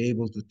has to be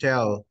able to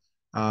tell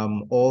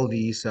all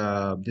these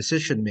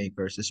decision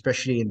makers,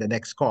 especially in the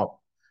next COP,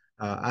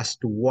 as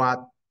to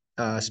what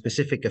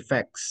specific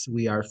effects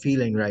we are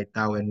feeling right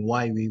now and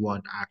why we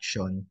want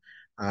action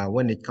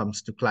when it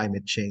comes to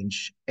climate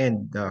change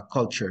and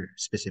culture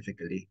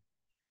specifically.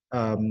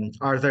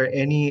 Are there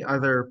any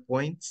other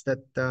points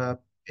that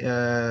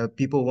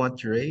people want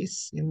to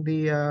raise in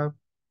the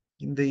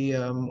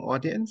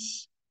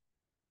audience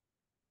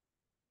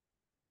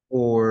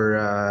or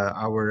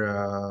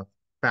our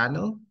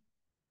panel?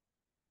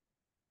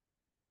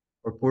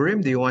 Or Purim,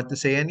 do you want to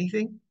say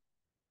anything?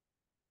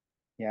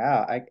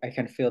 Yeah, I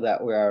can feel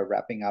that we are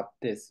wrapping up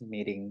this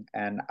meeting,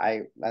 and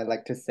I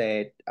like to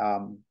say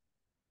I'm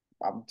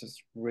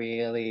just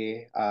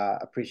really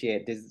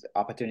appreciate this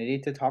opportunity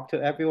to talk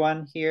to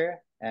everyone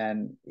here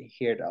and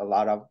hear a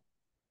lot of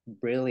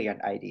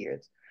brilliant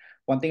ideas.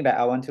 One thing that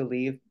I want to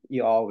leave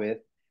you all with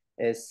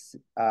is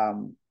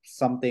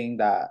something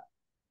that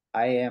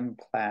I am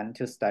planned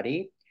to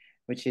study,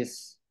 which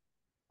is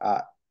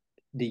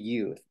the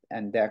youth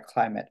and their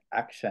climate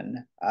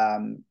action.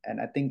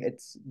 And I think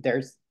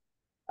there's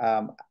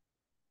I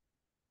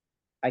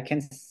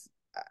can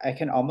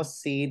almost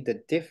see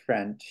the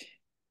difference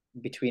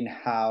between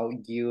how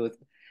youth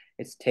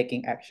is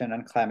taking action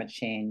on climate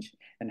change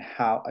and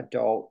how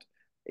adult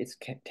is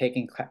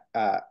taking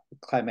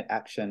climate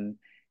action,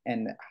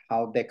 and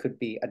how there could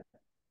be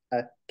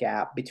a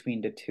gap between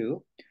the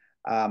two.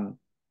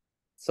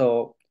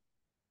 So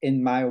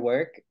in my own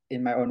work,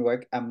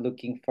 I'm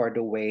looking for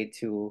the way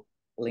to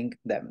link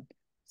them.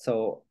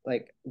 So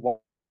like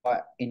what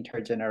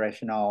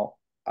intergenerational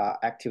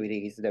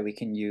activities that we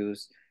can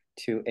use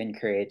to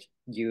encourage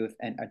youth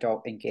and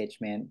adult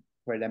engagement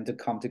for them to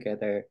come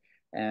together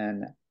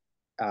and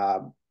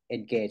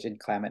engage in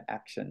climate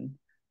action.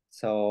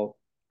 So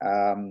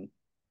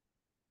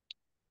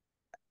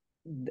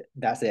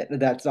that's it.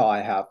 That's all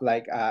I have.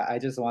 Like I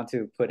just want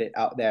to put it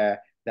out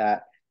there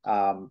that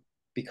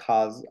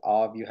because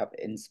all of you have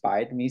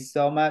inspired me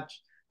so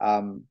much, I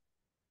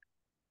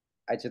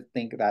just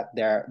think that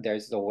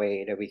there's a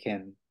way that we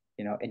can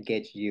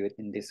engage you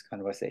in this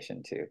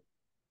conversation too.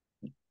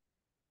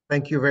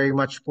 Thank you very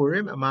much,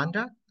 Purim.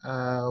 Amanda,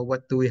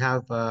 what do we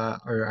have,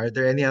 or are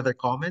there any other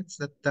comments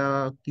that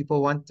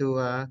people want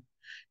to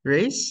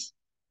raise?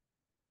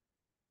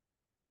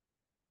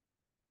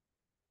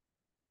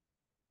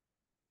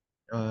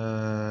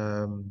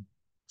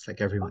 It's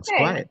like everyone's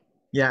quiet.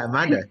 Yeah,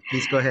 Amanda,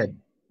 please go ahead.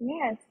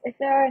 Yes, if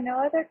there are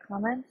no other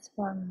comments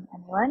from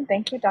anyone,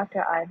 thank you,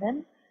 Dr.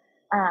 Ivan.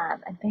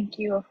 And thank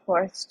you, of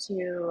course,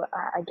 to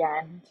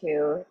again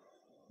to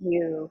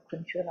you,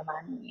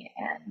 Chulamanee,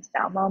 and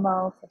now Moe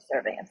Moe for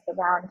serving as the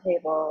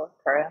roundtable,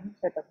 Purim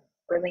for the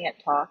brilliant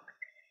talk.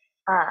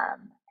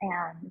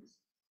 And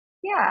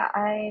yeah,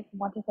 I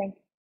want to thank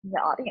the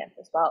audience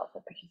as well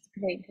for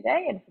participating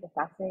today and for the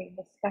fascinating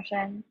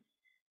discussion.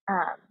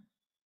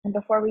 And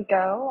before we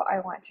go, I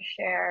want to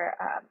share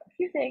a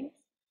few things.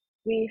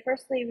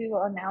 Firstly, we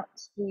will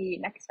announce the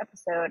next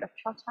episode of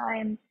Cha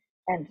Time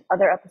and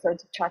other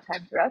episodes of Cha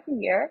Time throughout the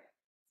year.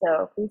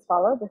 So please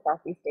follow the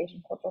Southeast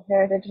Asian Cultural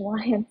Heritage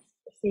Alliance,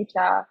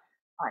 SEACHA,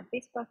 on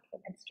Facebook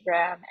and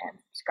Instagram, and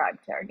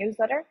subscribe to our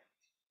newsletter. If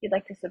you'd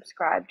like to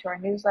subscribe to our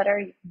newsletter,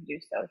 you can do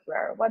so through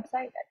our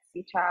website at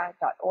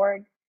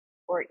SEACHA.org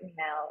or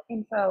email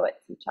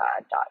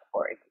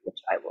info@SEACHA.org, which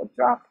I will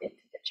drop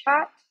into the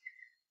chat.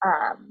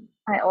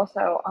 I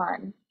also,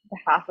 on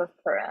behalf of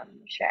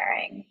Purim,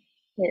 sharing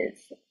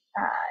his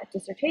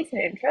dissertation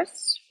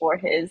interests for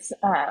his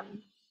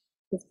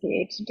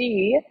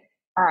Ph.D.,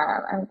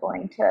 I'm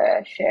going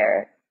to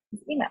share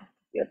his email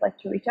if you would like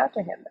to reach out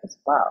to him as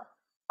well.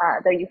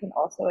 Though you can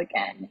also,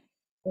 again,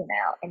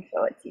 email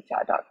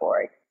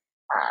info@seacha.org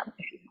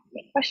if you have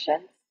any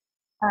questions.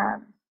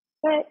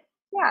 But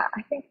yeah,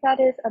 I think that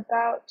is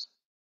about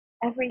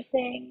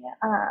everything.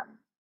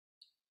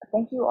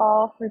 Thank you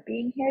all for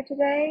being here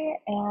today,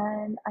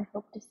 and I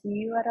hope to see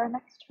you at our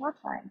next Cha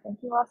Time.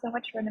 Thank you all so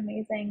much for an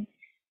amazing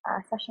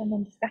session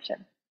and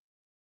discussion.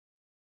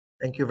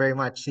 Thank you very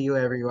much. See you,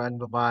 everyone.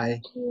 Bye-bye.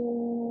 Thank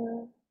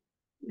you.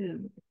 Yeah.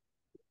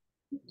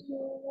 Thank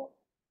you.